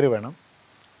അധ്യാപകർ വേണം,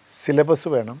 സിലബസ്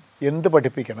വേണം, എന്ത്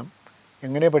പഠിപ്പിക്കണം,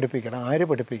 എങ്ങനെ പഠിപ്പിക്കണം, ആര്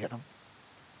പഠിപ്പിക്കണം,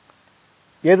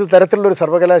 ഏത് തരത്തിലുള്ളൊരു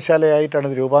സർവകലാശാലയായിട്ടാണ്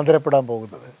ഇത് രൂപാന്തരപ്പെടാൻ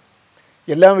പോകുന്നത്.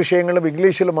 എല്ലാ വിഷയങ്ങളും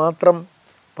ഇംഗ്ലീഷിൽ മാത്രം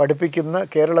പഠിപ്പിക്കുന്ന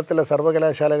കേരളത്തിലെ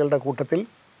സർവകലാശാലകളുടെ കൂട്ടത്തിൽ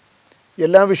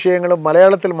എല്ലാ വിഷയങ്ങളും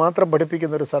മലയാളത്തിൽ മാത്രം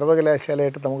പഠിപ്പിക്കുന്ന ഒരു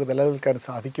സർവകലാശാലയായിട്ട് നമുക്ക് നിലനിൽക്കാൻ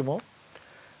സാധിക്കുമോ?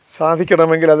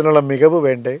 സാധിക്കണമെങ്കിൽ അതിനുള്ള മികവ്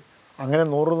വേണ്ടേ? അങ്ങനെ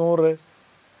 100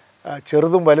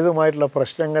 ചെറുതും വലുതുമായിട്ടുള്ള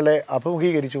പ്രശ്നങ്ങളെ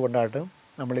അഭിമുഖീകരിച്ചുകൊണ്ടാണ്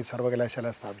നമ്മൾ ഈ സർവകലാശാല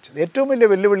സ്ഥാപിച്ചത്. ഏറ്റവും വലിയ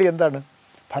വെല്ലുവിളി എന്താണ്?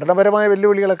 ഭരണപരമായ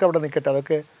വെല്ലുവിളികളൊക്കെ അവിടെ നിൽക്കട്ടെ,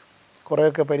 അതൊക്കെ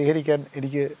കുറേയൊക്കെ പരിഹരിക്കാൻ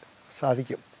എനിക്ക്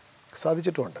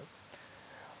സാധിച്ചിട്ടുമുണ്ട്.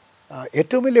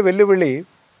 ഏറ്റവും വലിയ വെല്ലുവിളി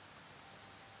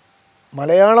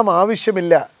മലയാളം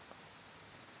ആവശ്യമില്ല,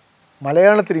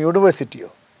 മലയാളത്തിന് യൂണിവേഴ്സിറ്റിയോ,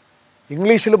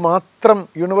 ഇംഗ്ലീഷിൽ മാത്രം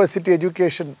യൂണിവേഴ്സിറ്റി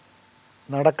എഡ്യൂക്കേഷൻ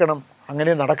നടക്കണം,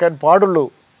 അങ്ങനെ നടക്കാൻ പാടുള്ളൂ,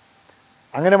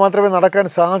 അങ്ങനെ മാത്രമേ നടക്കാൻ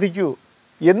സാധിക്കൂ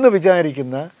എന്ന്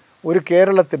വിചാരിക്കുന്ന ഒരു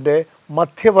കേരളത്തിൻ്റെ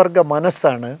മധ്യവർഗ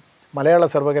മനസ്സാണ് മലയാള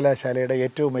സർവകലാശാലയുടെ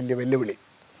ഏറ്റവും വലിയ വെല്ലുവിളി.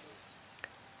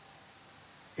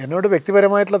 എന്നോട്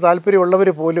വ്യക്തിപരമായിട്ടുള്ള താല്പര്യമുള്ളവർ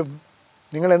പോലും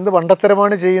നിങ്ങൾ എന്ത്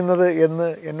മണ്ടത്തരമാണ് ചെയ്യുന്നത് എന്ന്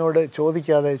എന്നോട്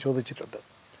ചോദിക്കാതെ ചോദിച്ചിട്ടുണ്ട്.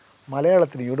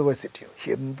 മലയാളത്തിന് യൂണിവേഴ്സിറ്റിയോ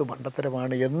എന്ത്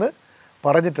മണ്ടത്തരമാണ് എന്ന്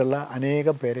പറഞ്ഞിട്ടുള്ള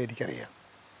അനേകം പേരെ എനിക്കറിയാം.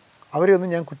 അവരെയൊന്നും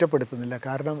ഞാൻ കുറ്റപ്പെടുത്തുന്നില്ല.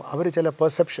 കാരണം അവർ ചില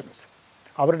പെർസെപ്ഷൻസ്,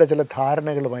 അവരുടെ ചില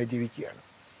ധാരണകളുമായി ജീവിക്കുകയാണ്.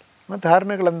 ആ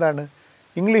ധാരണകൾ എന്താണ്?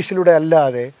 ഇംഗ്ലീഷിലൂടെ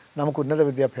അല്ലാതെ നമുക്ക് ഉന്നത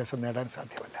വിദ്യാഭ്യാസം നേടാൻ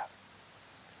സാധ്യമല്ല,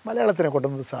 മലയാളത്തിനെ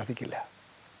കൊണ്ടൊന്നും സാധിക്കില്ല.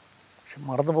 പക്ഷെ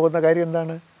മറന്നു പോകുന്ന കാര്യം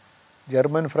എന്താണ്?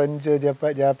 German, French,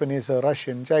 Japanese,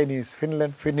 Russian, Chinese,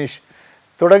 Finnish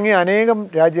തുടങ്ങിയ അനേകം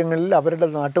രാജ്യങ്ങളിൽ അവരുടെ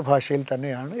നാട്ടുഭാഷയിൽ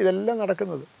തന്നെയാണ് ഇതെല്ലാം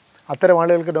നടക്കുന്നത്. അത്തരം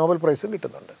ആളുകൾക്ക് നോബൽ പ്രൈസും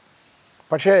കിട്ടുന്നുണ്ട്.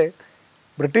 പക്ഷേ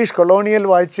ബ്രിട്ടീഷ് കൊളോണിയൽ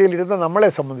വാഴ്ചയിലിരുന്ന നമ്മളെ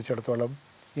സംബന്ധിച്ചിടത്തോളം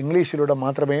ഇംഗ്ലീഷിലൂടെ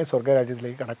മാത്രമേ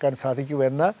സ്വർഗ്ഗരാജ്യത്തിലേക്ക് കടക്കാൻ സാധിക്കൂ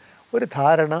എന്ന ഒരു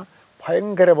ധാരണ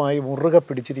ഭയങ്കരമായി മുറുകെ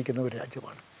പിടിച്ചിരിക്കുന്ന ഒരു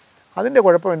രാജ്യമാണ്. അതിൻ്റെ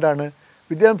കുഴപ്പം എന്താണ്?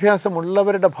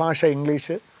 വിദ്യാഭ്യാസമുള്ളവരുടെ ഭാഷ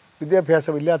ഇംഗ്ലീഷ്,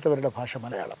 വിദ്യാഭ്യാസമില്ലാത്തവരുടെ ഭാഷ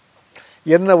മലയാളം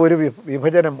എന്ന ഒരു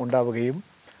വിഭജനം ഉണ്ടാവുകയും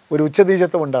ഒരു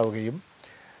ഉച്ചനീചത്വം ഉണ്ടാവുകയും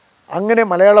അങ്ങനെ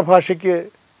മലയാള ഭാഷയ്ക്ക്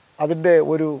അതിൻ്റെ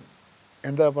ഒരു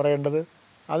എന്താ പറയേണ്ടത്,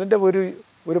 അതിൻ്റെ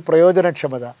ഒരു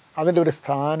പ്രയോജനക്ഷമത, അതിൻ്റെ ഒരു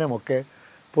സ്ഥാനമൊക്കെ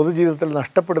പൊതുജീവിതത്തിൽ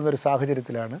നഷ്ടപ്പെടുന്ന ഒരു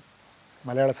സാഹചര്യത്തിലാണ്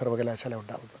മലയാള സർവകലാശാല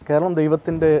ഉണ്ടാകുന്നത്. കേരളം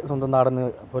ദൈവത്തിൻ്റെ സ്വന്തം നാടെന്ന്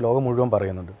ഇപ്പോൾ ലോകം മുഴുവൻ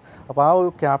പറയുന്നുണ്ട്. അപ്പോൾ ആ ഒരു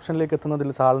ക്യാപ്ഷനിലേക്ക് എത്തുന്നതിൽ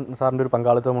സാറിൻ്റെ ഒരു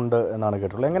പങ്കാളിത്തമുണ്ട് എന്നാണ്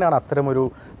കേട്ടിട്ടുള്ളത്. എങ്ങനെയാണ് അത്തരമൊരു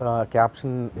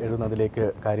ക്യാപ്ഷൻ എഴുതുന്നതിലേക്ക്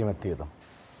കാര്യം എത്തിയത്?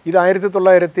 ഇത്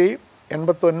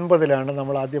 1989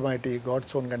 നമ്മൾ ആദ്യമായിട്ട് ഈ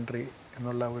ഗോഡ്സ് ഓൺ കൺട്രി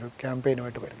എന്നുള്ള ഒരു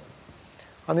ക്യാമ്പയിനുമായിട്ട് വരുന്നത്.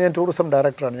 അന്ന് ഞാൻ ടൂറിസം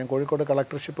ഡയറക്ടറാണ്. ഞാൻ കോഴിക്കോട്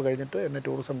കളക്ടർഷിപ്പ് കഴിഞ്ഞിട്ട് എന്നെ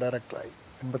ടൂറിസം ഡയറക്ടറായി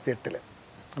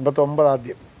 89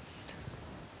 ആദ്യം.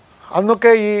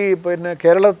 അന്നൊക്കെ ഈ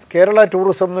കേരള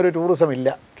ടൂറിസം എന്നൊരു ടൂറിസം ഇല്ല.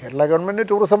 Kerala government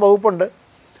tourism വകുപ്പുണ്ട്.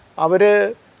 അവർ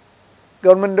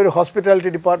ഗവൺമെൻറ് ഒരു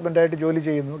ഹോസ്പിറ്റാലിറ്റി ഡിപ്പാർട്ട്മെൻറ്റായിട്ട് ജോലി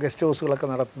ചെയ്യുന്നു, ഗസ്റ്റ് ഹൗസുകളൊക്കെ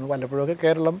നടത്തുന്നു. വല്ലപ്പോഴൊക്കെ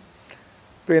കേരളം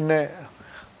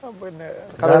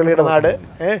കഥകളിയുടെ നാട്,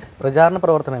 പ്രചാരണ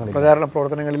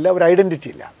പ്രവർത്തനങ്ങളില്ല, ഒരു ഐഡൻറ്റിറ്റി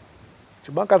ഇല്ല.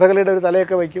 ചുമ്മാ കഥകളിയുടെ ഒരു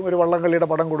തലയൊക്കെ വയ്ക്കും, ഒരു വള്ളംകളിയുടെ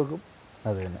പടം കൊടുക്കും,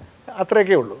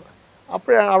 അത്രയൊക്കെ ഉള്ളൂ.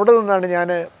 അപ്പോഴാണ് അവിടെ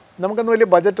നിന്നാണ് നമുക്കൊന്നും വലിയ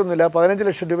ബജറ്റൊന്നുമില്ല. 15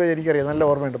 ലക്ഷം രൂപ എനിക്കറിയാം, നല്ല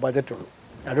ഓർമ്മയുണ്ട്, ബജറ്റുള്ളൂ,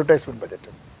 അഡ്വർടൈസ്മെൻറ്റ്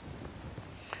ബജറ്റ്.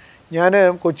 ഞാൻ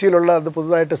കൊച്ചിയിലുള്ള അത്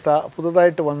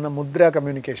പുതുതായിട്ട് വന്ന മുദ്ര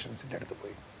കമ്മ്യൂണിക്കേഷൻസിൻ്റെ അടുത്ത്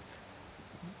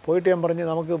പോയിട്ട് ഞാൻ പറഞ്ഞു,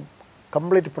 നമുക്ക്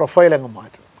കംപ്ലീറ്റ് പ്രൊഫൈൽ അങ്ങ്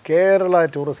മാറ്റണം, കേരള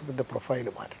ടൂറിസത്തിൻ്റെ പ്രൊഫൈൽ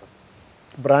മാറ്റണം,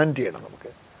 ബ്രാൻഡ് ചെയ്യണം നമുക്ക്.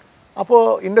 അപ്പോൾ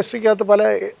ഇൻഡസ്ട്രിക്കകത്ത് പല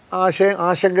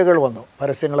ആശങ്കകൾ വന്നു,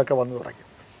 പരസ്യങ്ങളൊക്കെ വന്നു തുടങ്ങി.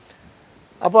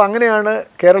 അപ്പോൾ അങ്ങനെയാണ്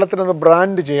കേരളത്തിനൊന്ന്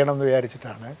ബ്രാൻഡ് ചെയ്യണമെന്ന്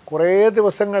വിചാരിച്ചിട്ടാണ് കുറേ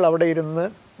ദിവസങ്ങൾ അവിടെ ഇരുന്ന്.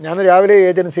 ഞാൻ രാവിലെ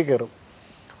ഏജൻസി കയറും.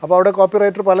 അപ്പോൾ അവിടെ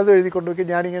കോപ്പിറൈറ്റർ പലതും എഴുതിക്കൊണ്ട് വയ്ക്കും.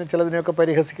 ഞാനിങ്ങനെ ചിലതിനെയൊക്കെ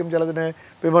പരിഹസിക്കും, ചിലതിനെ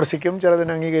വിമർശിക്കും,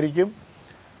 ചിലതിനെ അംഗീകരിക്കും.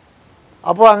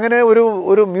 അപ്പോൾ അങ്ങനെ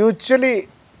ഒരു മ്യൂച്വലി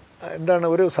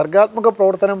ഒരു സർഗാത്മക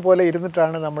പ്രവർത്തനം പോലെ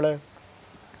ഇരുന്നിട്ടാണ് നമ്മൾ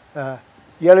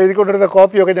ഇയാൾ എഴുതിക്കൊണ്ടിരുന്ന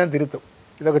കോപ്പിയൊക്കെ ഞാൻ തിരുത്തും.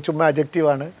 ഇതൊക്കെ ചുമ്മാ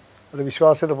അജക്റ്റീവാണ്, അത്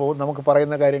വിശ്വാസ്യത പോകും, നമുക്ക്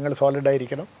പറയുന്ന കാര്യങ്ങൾ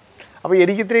സോളിഡായിരിക്കണം. അപ്പോൾ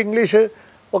എനിക്കിത്തിരി ഇംഗ്ലീഷ്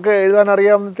ഒക്കെ എഴുതാൻ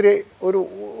അറിയാവുന്ന ഇത്തിരി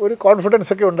ഒരു കോൺഫിഡൻസ്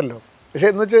ഒക്കെ ഉണ്ടല്ലോ. പക്ഷേ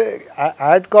എന്ന് വെച്ച്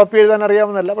ആഡ് കോപ്പി എഴുതാൻ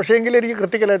അറിയാമെന്നല്ല, പക്ഷേ എങ്കിലും എനിക്ക്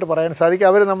ക്രിട്ടിക്കലായിട്ട് പറയാൻ സാധിക്കും.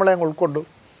 അവർ നമ്മളെ അങ്ങ് ഉൾക്കൊണ്ടു,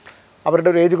 അവരുടെ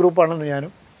ഒരു ഏജ് ഗ്രൂപ്പാണെന്ന്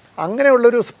ഞാനും.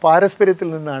 അങ്ങനെയുള്ളൊരു പാരസ്പര്യത്തിൽ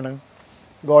നിന്നാണ്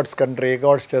God's country,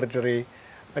 God's territory,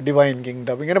 divine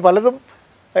kingdom, ഇങ്ങനെ പലതും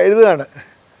എഴുതുകയാണ്.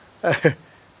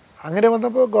 അങ്ങനെ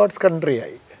വന്നപ്പോൾ ഗോഡ്സ് കൺട്രി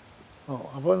ആയി.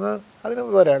 അപ്പോൾ ഒന്ന് അതിന്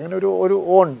വരാം, അങ്ങനെ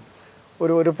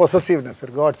ഒരു പൊസസീവ്നെസ്,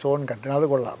 ഒരു ഗോഡ്സ് ഓൺ കൺട്രി, അത്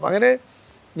കൊള്ളാം. അങ്ങനെ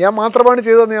ഞാൻ മാത്രമാണ്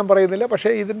ചെയ്തതെന്ന് ഞാൻ പറയുന്നില്ല. പക്ഷേ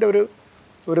ഇതിൻ്റെ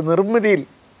ഒരു നിർമ്മിതിയിൽ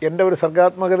എൻ്റെ ഒരു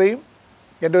സർഗാത്മകതയും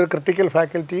എൻ്റെ ഒരു ക്രിട്ടിക്കൽ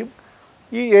ഫാക്കൽറ്റിയും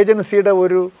ഈ ഏജൻസിയുടെ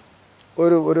ഒരു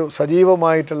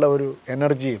സജീവമായിട്ടുള്ള ഒരു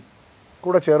എനർജിയും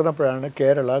കൂടെ ചേർന്നപ്പോഴാണ്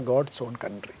കേരള ഗോഡ്സ് ഓൺ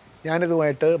കൺട്രി.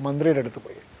 ഞാനിതുമായിട്ട് മന്ത്രിയുടെ അടുത്ത്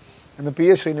പോയി. ഇന്ന്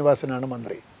PS ശ്രീനിവാസനാണ്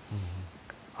മന്ത്രി.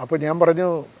 അപ്പോൾ ഞാൻ പറഞ്ഞു,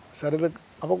 സാർ ഇത്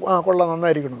അപ്പോൾ കൊള്ളാം,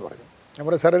 നന്നായിരിക്കണമെന്ന് പറഞ്ഞു. ഞാൻ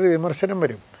പറഞ്ഞു, സാർ ഇത് വിമർശനം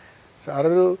വരും,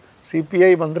 സാറൊരു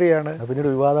CPI മന്ത്രിയാണ്, പിന്നീട്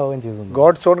വിവാദമാവുകയും ചെയ്തു.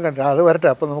 ഗോഡ്സ് ഓൺ കൺട്രി അത് വരട്ടെ,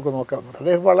 അപ്പോൾ നമുക്ക് നോക്കാവുന്നത്.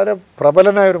 അദ്ദേഹം വളരെ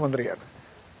പ്രബലനായൊരു മന്ത്രിയാണ്.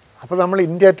 അപ്പോൾ നമ്മൾ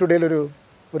ഇന്ത്യ ടുഡേയിൽ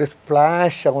ഒരു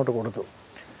സ്പ്ലാഷ് അങ്ങോട്ട് കൊടുത്തു.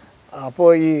 അപ്പോൾ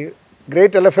ഈ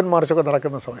ഗ്രേറ്റ് എലഫൻറ്റ് മാർച്ചൊക്കെ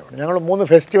നടക്കുന്ന സമയമാണ്. ഞങ്ങൾ 3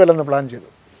 ഫെസ്റ്റിവൽ എന്ന് പ്ലാൻ ചെയ്തു.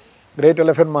 ഗ്രേറ്റ്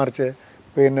എലഫൻറ്റ് മാർച്ച്,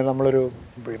 പിന്നെ നമ്മളൊരു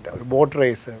ഒരു ബോട്ട്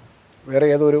റേസ്, വേറെ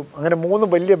അങ്ങനെ 3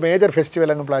 വലിയ മേജർ ഫെസ്റ്റിവൽ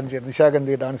അങ്ങ് പ്ലാൻ ചെയ്തു.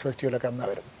 നിശാഗന്ധി ഡാൻസ് ഫെസ്റ്റിവലൊക്കെ അന്നാണ്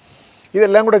വരുന്നത്.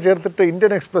 ഇതെല്ലാം കൂടെ ചേർത്തിട്ട്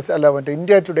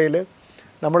ഇന്ത്യ ടുഡേയിൽ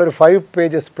നമ്മളൊരു 5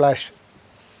 page splash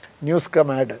news come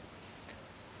add.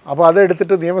 അപ്പോൾ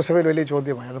അതെടുത്തിട്ട് നിയമസഭയിൽ വലിയ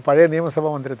ചോദ്യമായി. അത് പഴയ നിയമസഭാ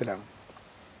മന്ദിരത്തിലാണ്.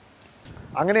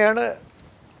 അങ്ങനെയാണ്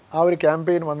ആ ഒരു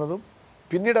ക്യാമ്പയിൻ വന്നതും.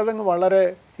 പിന്നീട് അതങ്ങ് വളരെ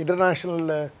ഇൻ്റർനാഷണൽ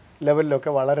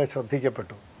ലെവലിലൊക്കെ വളരെ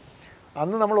ശ്രദ്ധിക്കപ്പെട്ടു.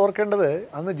 അന്ന് നമ്മൾ ഓർക്കേണ്ടത്,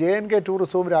 അന്ന് JNK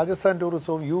ടൂറിസവും രാജസ്ഥാൻ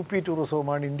ടൂറിസവും UP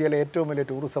ടൂറിസവുമാണ് ഇന്ത്യയിലെ ഏറ്റവും വലിയ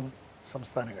ടൂറിസം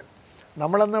സംസ്ഥാനങ്ങൾ.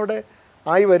 നമ്മളന്ന് അവിടെ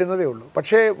ആയി വരുന്നതേ ഉള്ളൂ.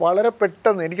 പക്ഷേ വളരെ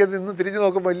പെട്ടെന്ന് എനിക്കത് ഇന്ന് തിരിഞ്ഞു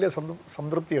നോക്കുമ്പോൾ വലിയ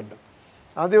സംതൃപ്തിയുണ്ട്.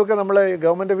 ആദ്യമൊക്കെ നമ്മൾ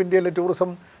ഗവൺമെൻറ് ഓഫ് ഇന്ത്യയിലെ ടൂറിസം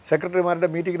സെക്രട്ടറിമാരുടെ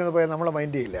മീറ്റിങ്ങിന് പോയാൽ നമ്മളെ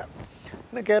മൈൻഡ് ചെയ്യില്ല.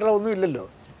 പിന്നെ കേരളം ഒന്നും ഇല്ലല്ലോ.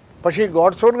 പക്ഷേ ഈ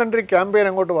ഗോഡ്സ് ഓൺ കൺട്രി ക്യാമ്പയിൻ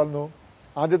അങ്ങോട്ട് വന്നു.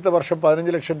 ആദ്യത്തെ വർഷം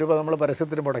 15 ലക്ഷം രൂപ നമ്മൾ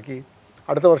പരസ്യത്തിന് മുടക്കി.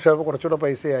 അടുത്ത വർഷം കുറച്ചുകൂടെ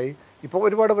പൈസയായി, ഇപ്പോൾ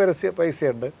ഒരുപാട്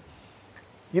പൈസയുണ്ട്.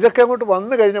 ഇതൊക്കെ അങ്ങോട്ട്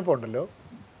വന്നു കഴിഞ്ഞപ്പോൾ ഉണ്ടല്ലോ,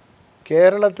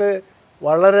 കേരളത്തെ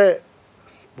വളരെ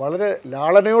വളരെ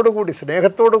ലാളനയോടുകൂടി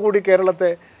സ്നേഹത്തോടുകൂടി കേരളത്തെ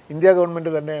ഇന്ത്യ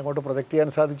ഗവൺമെൻറ് തന്നെ അങ്ങോട്ട് പ്രൊജക്റ്റ് ചെയ്യാൻ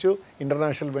സാധിച്ചു.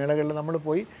 ഇൻ്റർനാഷണൽ മേളകളിൽ നമ്മൾ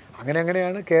പോയി.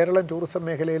 അങ്ങനെയാണ് കേരളം ടൂറിസം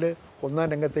മേഖലയിൽ ഒന്നാം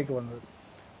രംഗത്തേക്ക് വന്നത്.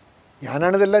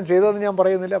 ഞാനാണിതെല്ലാം ചെയ്തതെന്ന് ഞാൻ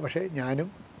പറയുന്നില്ല, പക്ഷേ ഞാനും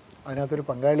അതിനകത്തൊരു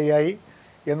പങ്കാളിയായി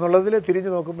എന്നുള്ളതിൽ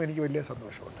തിരിഞ്ഞു നോക്കുമ്പോൾ എനിക്ക് വലിയ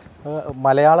സന്തോഷമുണ്ട്.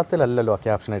 മലയാളത്തിലല്ലല്ലോ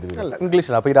ക്യാപ്ഷൻ എഴുതിയത്,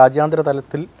 ഇംഗ്ലീഷിലാണ്. അപ്പോൾ ഈ രാജ്യാന്തര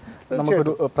തലത്തിൽ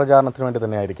നമുക്കൊരു പ്രചാരണത്തിന് വേണ്ടി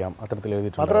തന്നെ ആയിരിക്കാം അത്തരത്തിൽ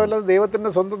എഴുതിയിട്ടുണ്ട്. മാത്രമല്ല, ദൈവത്തിൻ്റെ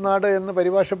സ്വന്തം നാട് എന്ന്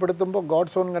പരിഭാഷപ്പെടുത്തുമ്പോൾ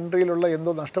ഗോഡ്സ് ഓൺ കൺട്രിയിലുള്ള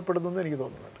എന്തോ നഷ്ടപ്പെടുന്നു എനിക്ക്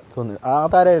തോന്നുന്നുണ്ട്.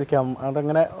 അതാരായിരിക്കാം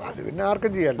അതങ്ങനെ? അത് പിന്നെ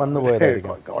ആർക്കും ചെയ്യാൻ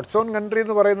ഗോഡ്സ് ഓൺ കൺട്രി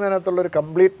എന്ന് പറയുന്നതിനകത്തുള്ളൊരു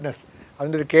കംപ്ലീറ്റ്നെസ്,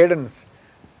 അതിൻ്റെ ഒരു കേഡൻസ്,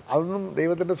 അതൊന്നും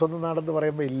ദൈവത്തിൻ്റെ സ്വന്തം നാടെന്ന്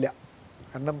പറയുമ്പോൾ ഇല്ല.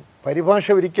 കാരണം പരിഭാഷ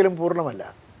ഒരിക്കലും പൂർണ്ണമല്ല.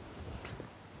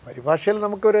 പരിഭാഷയിൽ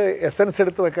നമുക്കൊരു എസൻസ്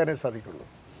എടുത്ത് വെക്കാനേ സാധിക്കുള്ളൂ.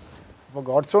 അപ്പോൾ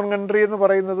ഗോഡ്സ് ഓൺ കൺട്രി എന്ന്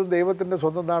പറയുന്നതും ദൈവത്തിൻ്റെ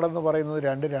സ്വന്തം നാടെന്ന് പറയുന്നത്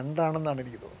രണ്ടാണെന്നാണ്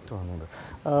എനിക്ക് തോന്നുന്നത്.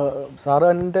 സാറ്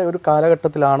എൻ്റെ ഒരു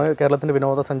കാലഘട്ടത്തിലാണ് കേരളത്തിൻ്റെ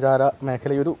വിനോദസഞ്ചാര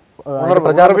മേഖല ഒരു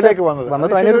പ്രചാരത്തിലേക്ക് വന്നത്.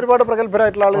 ഒരുപാട്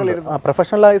പ്രഗത്ഭരായിട്ടുള്ള ആളുകളിരുന്നു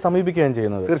പ്രൊഫഷണലായി സമീപിക്കുകയും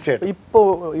ചെയ്യുന്നത്. തീർച്ചയായിട്ടും. ഇപ്പോൾ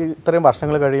ഇത്രയും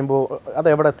വർഷങ്ങൾ കഴിയുമ്പോൾ അത്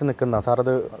എവിടെ എത്തി നിൽക്കുന്ന സാർ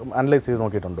അത് അനലൈസ് ചെയ്ത്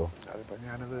നോക്കിയിട്ടുണ്ടോ? അതിപ്പോൾ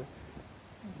ഞാനത്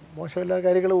മോശമില്ലാ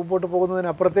കാര്യങ്ങൾ മുമ്പോട്ട്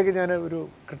പോകുന്നതിനപ്പുറത്തേക്ക് ഞാൻ ഒരു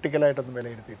ക്രിട്ടിക്കലായിട്ടൊന്നും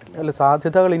വിലയിരുത്തിയിട്ടില്ല. അല്ല,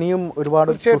 സാധ്യതകൾ ഇനിയും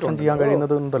ഒരുപാട് ചെയ്യാൻ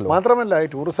കഴിയുന്നതുണ്ടല്ലോ. മാത്രമല്ല, ഈ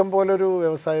ടൂറിസം പോലൊരു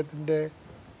വ്യവസായത്തിൻ്റെ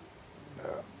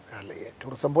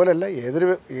ടൂറിസം പോലെയല്ല,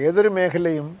 ഏതൊരു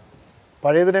മേഖലയും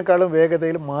പഴയതിനേക്കാളും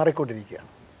വേഗതയിൽ മാറിക്കൊണ്ടിരിക്കുകയാണ്.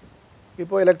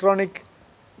 ഇപ്പോൾ ഇലക്ട്രോണിക്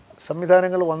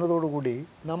സംവിധാനങ്ങൾ വന്നതോടുകൂടി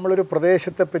നമ്മളൊരു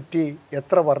പ്രദേശത്തെപ്പറ്റി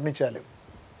എത്ര വർണ്ണിച്ചാലും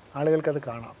ആളുകൾക്കത്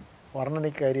കാണാം,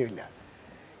 വർണ്ണനയ്ക്ക് കാര്യമില്ല.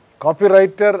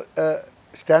 Copywriter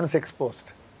stands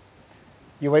exposed.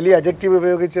 ഈ വലിയ അജക്റ്റീവ്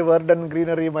ഉപയോഗിച്ച് വേർഡ് ആൻഡ്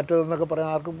ഗ്രീനറി മറ്റേതെന്നൊക്കെ പറയാൻ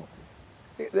ആർക്കും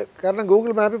കാരണം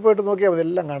ഗൂഗിൾ മാപ്പിൽ പോയിട്ട് നോക്കിയാൽ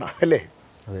അതെല്ലാം കാണാം അല്ലേ?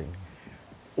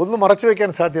 ഒന്നും മറച്ചു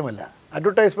വയ്ക്കാൻ സാധ്യമല്ല.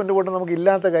 അഡ്വർടൈസ്മെൻറ്റ് കൊണ്ട് നമുക്ക്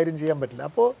ഇല്ലാത്ത കാര്യം ചെയ്യാൻ പറ്റില്ല.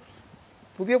 അപ്പോൾ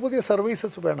പുതിയ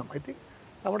സർവീസസ് വേണം. ഐ തിങ്ക്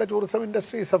നമ്മുടെ ടൂറിസം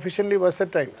ഇൻഡസ്ട്രി സഫീഷ്യൻ്റ്ലി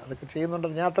വെർസറ്റൈൽ. അതൊക്കെ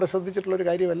ചെയ്യുന്നുണ്ടെന്ന് ഞാൻ അത്ര ശ്രദ്ധിച്ചിട്ടുള്ളൊരു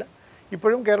കാര്യമല്ല.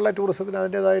 ഇപ്പോഴും കേരള ടൂറിസത്തിന്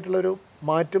അതിൻ്റേതായിട്ടുള്ളൊരു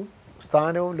മാറ്റും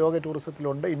സ്ഥാനവും ലോക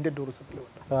ടൂറിസത്തിലുണ്ട്, ഇന്ത്യൻ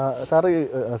ടൂറിസത്തിലുണ്ട്. സാറ്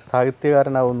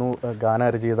സാഹിത്യകാരനാവുന്നു,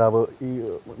 ഗാനരചയിതാവ്, ഈ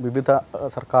വിവിധ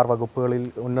സർക്കാർ വകുപ്പുകളിൽ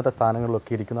ഉന്നത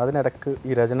സ്ഥാനങ്ങളിലൊക്കെ ഇരിക്കുന്നു. അതിനിടയ്ക്ക്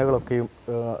ഈ രചനകളൊക്കെയും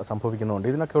സംഭവിക്കുന്നുണ്ട്.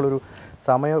 ഇതിനൊക്കെയുള്ളൊരു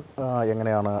സമയം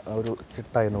എങ്ങനെയാണ് ഒരു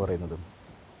ചിട്ട എന്ന് പറയുന്നത്?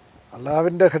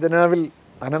 അള്ളാഹുവിൻ്റെ ഖജനാവിൽ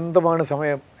അനന്തമാണ്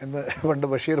സമയം എന്ന് പണ്ട്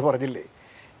ബഷീർ പറഞ്ഞില്ലേ?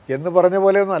 എന്ന് പറഞ്ഞ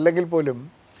പോലെയൊന്നും അല്ലെങ്കിൽ പോലും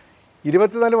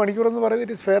 24 മണിക്കൂറെന്ന് പറയുന്നത്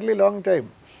it is fairly long time.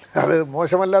 അത്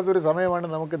മോശമല്ലാത്തൊരു സമയമാണ്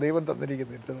നമുക്ക് ദൈവം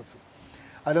തന്നിരിക്കുന്നത് ഈ ദിവസം.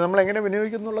 അത് നമ്മളെങ്ങനെ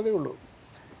വിനിയോഗിക്കുന്നുള്ളതേ ഉള്ളൂ.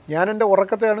 ഞാൻ എൻ്റെ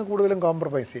ഉറക്കത്തെയാണ് കൂടുതലും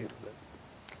കോംപ്രമൈസ് ചെയ്യുന്നത്.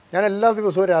 ഞാൻ എല്ലാ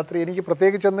ദിവസവും രാത്രി എനിക്ക്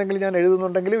പ്രത്യേകിച്ച് എന്തെങ്കിലും ഞാൻ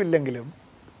എഴുതുന്നുണ്ടെങ്കിലും ഇല്ലെങ്കിലും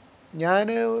ഞാൻ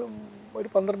ഒരു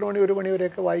 12 മണി 1 മണി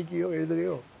വരെയൊക്കെ വായിക്കുകയോ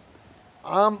എഴുതുകയോ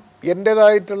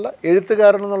എൻ്റേതായിട്ടുള്ള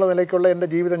എഴുത്തുകാരൻ എന്നുള്ള നിലയ്ക്കുള്ള എൻ്റെ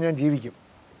ജീവിതം ഞാൻ ജീവിക്കും.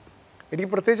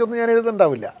 എനിക്ക് പ്രത്യേകിച്ചൊന്നും ഞാൻ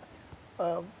എഴുതുന്നുണ്ടാവില്ല.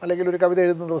 അല്ലെങ്കിൽ ഒരു കവിത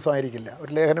എഴുതുന്ന ദിവസമായിരിക്കില്ല,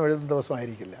 ഒരു ലേഖനം എഴുതുന്ന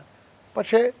ദിവസമായിരിക്കില്ല.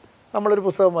 പക്ഷേ നമ്മളൊരു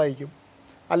പുസ്തകം വായിക്കും,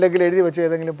 അല്ലെങ്കിൽ എഴുതി വെച്ച്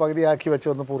ഏതെങ്കിലും പകുതിയാക്കി വെച്ച്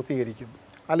ഒന്ന് പൂർത്തീകരിക്കും,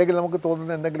 അല്ലെങ്കിൽ നമുക്ക്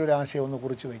തോന്നുന്ന എന്തെങ്കിലും ഒരു ആശയം ഒന്ന്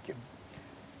കുറിച്ച് വയ്ക്കും.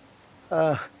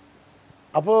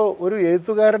 അപ്പോൾ ഒരു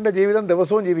എഴുത്തുകാരൻ്റെ ജീവിതം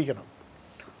ദിവസവും ജീവിക്കണം.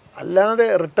 അല്ലാതെ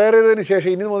റിട്ടയർ ചെയ്തതിന്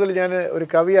ശേഷം ഇനി മുതൽ ഞാൻ ഒരു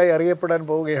കവിയായി അറിയപ്പെടാൻ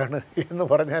പോവുകയാണ് എന്ന്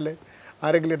പറഞ്ഞാൽ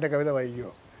ആരെങ്കിലും എൻ്റെ കവിത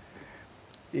വായിക്കുമോ?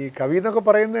 ഈ കവി എന്നൊക്കെ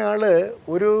പറയുന്ന ആൾ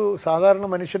ഒരു സാധാരണ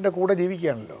മനുഷ്യൻ്റെ കൂടെ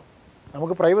ജീവിക്കുകയാണല്ലോ,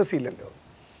 നമുക്ക് പ്രൈവസി ഇല്ലല്ലോ.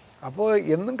 അപ്പോൾ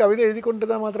എന്നും കവിത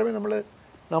എഴുതിക്കൊണ്ടിരുന്നാൽ മാത്രമേ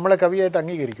നമ്മളെ കവിയായിട്ട്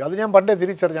അംഗീകരിക്കൂ. അത് ഞാൻ പണ്ടേ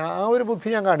തിരിച്ചറിഞ്ഞു. ആ ഒരു ബുദ്ധി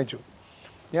ഞാൻ കാണിച്ചു.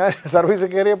 ഞാൻ സർവീസ്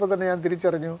കയറിയപ്പോൾ തന്നെ ഞാൻ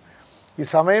തിരിച്ചറിഞ്ഞു, ഈ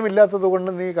സമയമില്ലാത്തത് കൊണ്ട്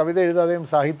നീ കവിത എഴുതാതെയും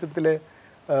സാഹിത്യത്തിൽ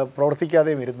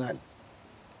പ്രവർത്തിക്കാതെയും ഇരുന്നാൽ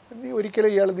നീ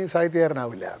ഒരിക്കലും നീ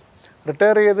സാഹിത്യകാരനാവില്ല.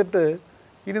 റിട്ടയർ ചെയ്തിട്ട്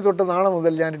ഇനി തൊട്ട് നാളെ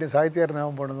മുതൽ ഞാനിനി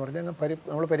സാഹിത്യകാരനാവാൻ പോകണമെന്ന് പറഞ്ഞാൽ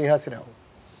നമ്മൾ പരിഹാസ്യനാവും.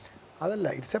 അതല്ല,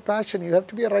 it's A passion. You have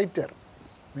to B A writer.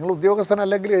 നിങ്ങൾ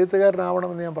ഉദ്യോഗസ്ഥനല്ലെങ്കിൽ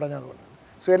എഴുത്തുകാരനാവണമെന്ന് ഞാൻ പറഞ്ഞതുകൊണ്ടാണ്.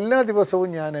 സോ എല്ലാ ദിവസവും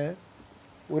ഞാൻ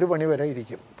 1 മണി വരെ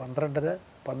ഇരിക്കും.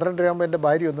 12:30 ആകുമ്പോൾ എൻ്റെ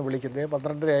ഭാര്യ ഒന്ന് വിളിക്കുന്നത്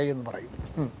 12:30 ആയി എന്ന് പറയും.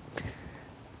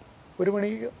 1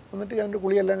 മണിക്ക് വന്നിട്ട് ഞാൻ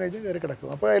കുളിയെല്ലാം കഴിഞ്ഞ് കയറി കിടക്കും.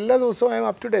 അപ്പോൾ എല്ലാ ദിവസവും I M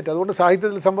up to date. അതുകൊണ്ട്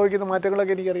സാഹിത്യത്തിൽ സംഭവിക്കുന്ന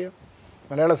മാറ്റങ്ങളൊക്കെ എനിക്കറിയാം.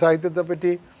 മലയാള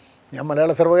സാഹിത്യത്തെപ്പറ്റി ഞാൻ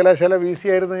മലയാള സർവകലാശാല VC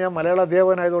ആയിരുന്നു. ഞാൻ മലയാള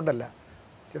അധ്യാപകനായതുകൊണ്ടല്ല,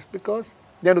 ജസ്റ്റ് ബിക്കോസ്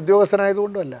ഞാൻ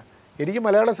ഉദ്യോഗസ്ഥനായതുകൊണ്ടുമല്ല. എനിക്ക്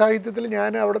മലയാള സാഹിത്യത്തിൽ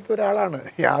ഞാൻ അവിടുത്തെ ഒരാളാണ്,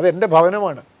 അതെൻ്റെ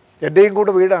ഭവനമാണ്, എൻ്റെയും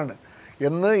കൂടെ വീടാണ്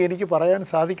എന്ന് എനിക്ക് പറയാൻ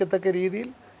സാധിക്കത്തക്ക രീതിയിൽ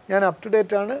ഞാൻ അപ് ടു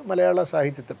ഡേറ്റ് ആണ് മലയാള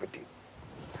സാഹിത്യത്തെപ്പറ്റി.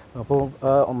 അപ്പോൾ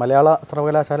മലയാള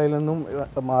സർവകലാശാലയിൽ നിന്നും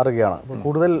മാറുകയാണ്. അപ്പോൾ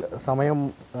കൂടുതൽ സമയം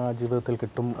ജീവിതത്തിൽ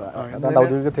കിട്ടും.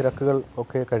 ഔദ്യോഗിക തിരക്കുകൾ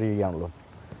ഒക്കെ കഴിയുകയാണല്ലോ,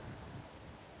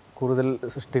 കൂടുതൽ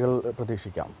സൃഷ്ടികൾ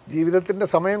പ്രതീക്ഷിക്കാം. ജീവിതത്തിൻ്റെ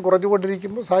സമയം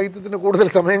കുറഞ്ഞുകൊണ്ടിരിക്കുമ്പോൾ സാഹിത്യത്തിന് കൂടുതൽ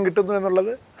സമയം കിട്ടുന്നു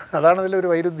എന്നുള്ളത് അതാണ് അതിലൊരു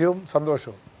വൈരുദ്ധ്യവും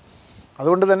സന്തോഷവും.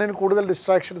 അതുകൊണ്ട് തന്നെ കൂടുതൽ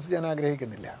ഡിസ്ട്രാക്ഷൻസ് ഞാൻ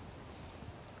ആഗ്രഹിക്കുന്നില്ല.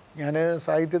 ഞാൻ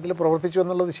സാഹിത്യത്തിൽ പ്രവർത്തിച്ചു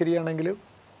എന്നുള്ളത് ശരിയാണെങ്കിലും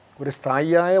ഒരു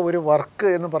സ്ഥായിയായ ഒരു വർക്ക്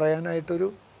എന്ന് പറയാനായിട്ടൊരു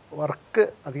വർക്ക്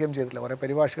അധികം ചെയ്തില്ല. കുറേ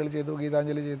പരിഭാഷകൾ ചെയ്തു,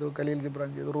 ഗീതാഞ്ജലി ചെയ്തു, ഖലീൽ ജിബ്രാൻ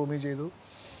ചെയ്തു, റൂമി ചെയ്തു,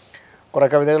 കുറേ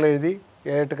കവിതകൾ എഴുതി,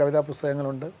 7 കവിതാ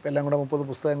പുസ്തകങ്ങളുണ്ട്, എല്ലാം കൂടെ 30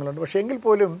 പുസ്തകങ്ങളുണ്ട്. പക്ഷേ എങ്കിൽ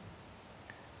പോലും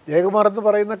ജയകുമാർ എന്ന്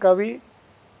പറയുന്ന കവി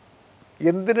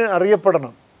എന്തിന്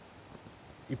അറിയപ്പെടണം?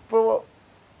 ഇപ്പോൾ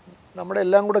നമ്മുടെ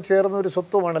എല്ലാം കൂടെ ചേർന്ന ഒരു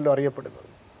സ്വത്വമാണല്ലോ അറിയപ്പെടുന്നത്.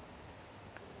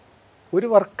 ഒരു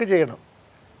വർക്ക് ചെയ്യണം,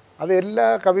 അത് എല്ലാ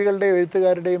കവികളുടെയും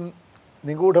എഴുത്തുകാരുടെയും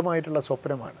നിഗൂഢമായിട്ടുള്ള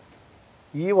സ്വപ്നമാണ്.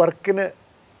 ഈ വർക്കിന്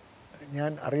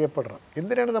ഞാൻ അറിയപ്പെടണം.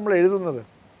 എന്തിനാണ് നമ്മൾ എഴുതുന്നത്?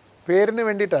 പേരിന്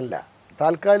വേണ്ടിയിട്ടല്ല,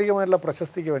 താൽക്കാലികമായിട്ടുള്ള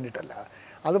പ്രശസ്തിക്ക് വേണ്ടിയിട്ടല്ല.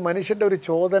 അത് മനുഷ്യൻ്റെ ഒരു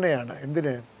ചോദനയാണ്.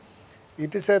 എന്തിന്?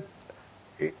 ഇറ്റ് ഈസ്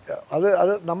അത്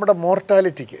നമ്മുടെ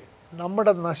മോർട്ടാലിറ്റിക്ക്,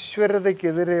 നമ്മുടെ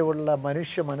നശ്വരതയ്ക്കെതിരെയുള്ള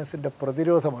മനുഷ്യ മനസ്സിൻ്റെ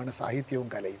പ്രതിരോധമാണ് സാഹിത്യവും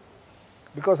കലയും.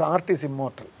 Because art is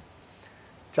immortal.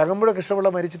 Changampuzha Krishnapillai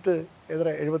മരിച്ചിട്ട്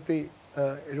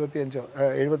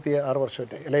 76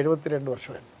 വർഷമല്ലേ, അല്ല 72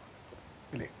 വർഷമായിരുന്നു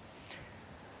ഇല്ലേ?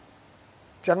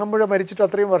 ചങ്ങമ്പുഴ മരിച്ചിട്ട്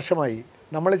അത്രയും വർഷമായി.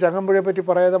 നമ്മൾ ചങ്ങമ്പുഴയെ പറ്റി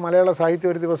പറയാതെ മലയാള സാഹിത്യം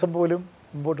ഒരു ദിവസം പോലും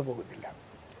മുമ്പോട്ട് പോകുന്നില്ല.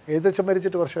 എഴുത്തച്ഛൻ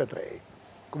മരിച്ചിട്ട് വർഷം എത്രയായി?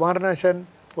 കുമാരനാശാൻ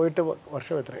പോയിട്ട്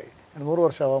വർഷം എത്രയായി? 100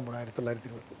 വർഷമാകാൻ പോകണം,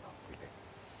 1921 ഇല്ലേ?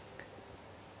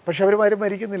 പക്ഷെ അവരുമാരും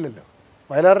മരിക്കുന്നില്ലല്ലോ.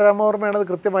 വയലാർ രാമവർമ്മയാണത്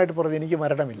കൃത്യമായിട്ട് പറഞ്ഞത്, എനിക്ക്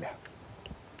മരണമില്ല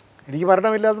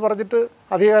എന്ന് പറഞ്ഞിട്ട്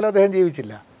അധികകാലം അദ്ദേഹം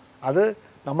ജീവിച്ചില്ല. അത്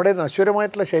നമ്മുടെ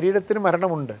നശ്വരമായിട്ടുള്ള ശരീരത്തിന്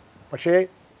മരണമുണ്ട്, പക്ഷേ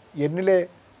എന്നിലെ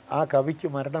ആ കവിക്ക്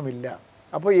മരണമില്ല.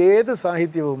 അപ്പോൾ ഏത്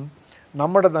സാഹിത്യവും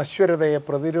നമ്മുടെ നശ്വരതയെ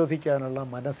പ്രതിരോധിക്കാനുള്ള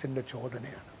മനസ്സിൻ്റെ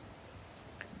ചോദനയാണ്.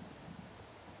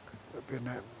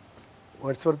 പിന്നെ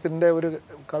വേർഡ്സ്വർത്തിൻ്റെ ഒരു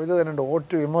കവിത തന്നെ ഉണ്ട്, ഓഡ്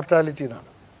ടു ഇമ്മോർട്ടാലിറ്റി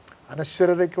എന്നാണ്.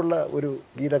 അനശ്വരതയ്ക്കുള്ള ഒരു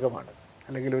ഗീതകമാണ്,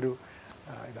 അല്ലെങ്കിൽ ഒരു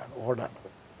ഇതാണ്, ഓടാണത്.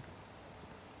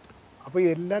 അപ്പോൾ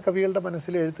എല്ലാ കവികളുടെ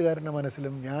മനസ്സിലും എഴുത്തുകാരൻ്റെ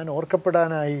മനസ്സിലും ഞാൻ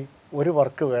ഓർക്കപ്പെടാനായി ഒരു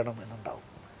വർക്ക് വേണം എന്നുണ്ടാവും.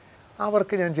 ആ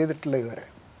വർക്ക് ഞാൻ ചെയ്തിട്ടില്ല ഇതുവരെ.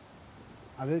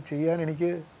 അത് ചെയ്യാൻ എനിക്ക്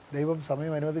ദൈവം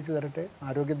സമയം അനുവദിച്ച് തരട്ടെ,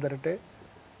 ആരോഗ്യം തരട്ടെ,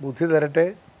 ബുദ്ധി തരട്ടെ.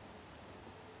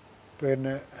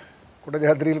 പിന്നെ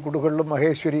കുടജാദ്രിയിൽ കുടുകളിലും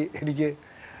മഹേശ്വരി എനിക്ക്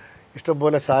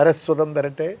ഇഷ്ടംപോലെ സാരസ്വതം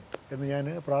തരട്ടെ എന്ന് ഞാൻ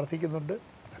പ്രാർത്ഥിക്കുന്നുണ്ട്.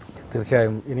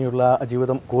 തീർച്ചയായും ഇനിയുള്ള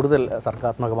ജീവിതം കൂടുതൽ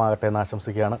സർഗാത്മകമാകട്ടെ എന്ന്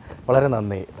ആശംസിക്കുകയാണ്. വളരെ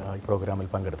നന്ദി ഈ പ്രോഗ്രാമിൽ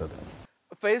പങ്കെടുത്തത്.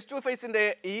 ഫേസ് ടു ഫേസിൻ്റെ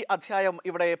ഈ അധ്യായം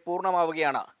ഇവിടെ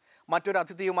പൂർണ്ണമാവുകയാണ്. മറ്റൊരു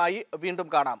അതിഥിയുമായി വീണ്ടും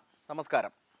കാണാം.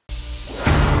 നമസ്കാരം.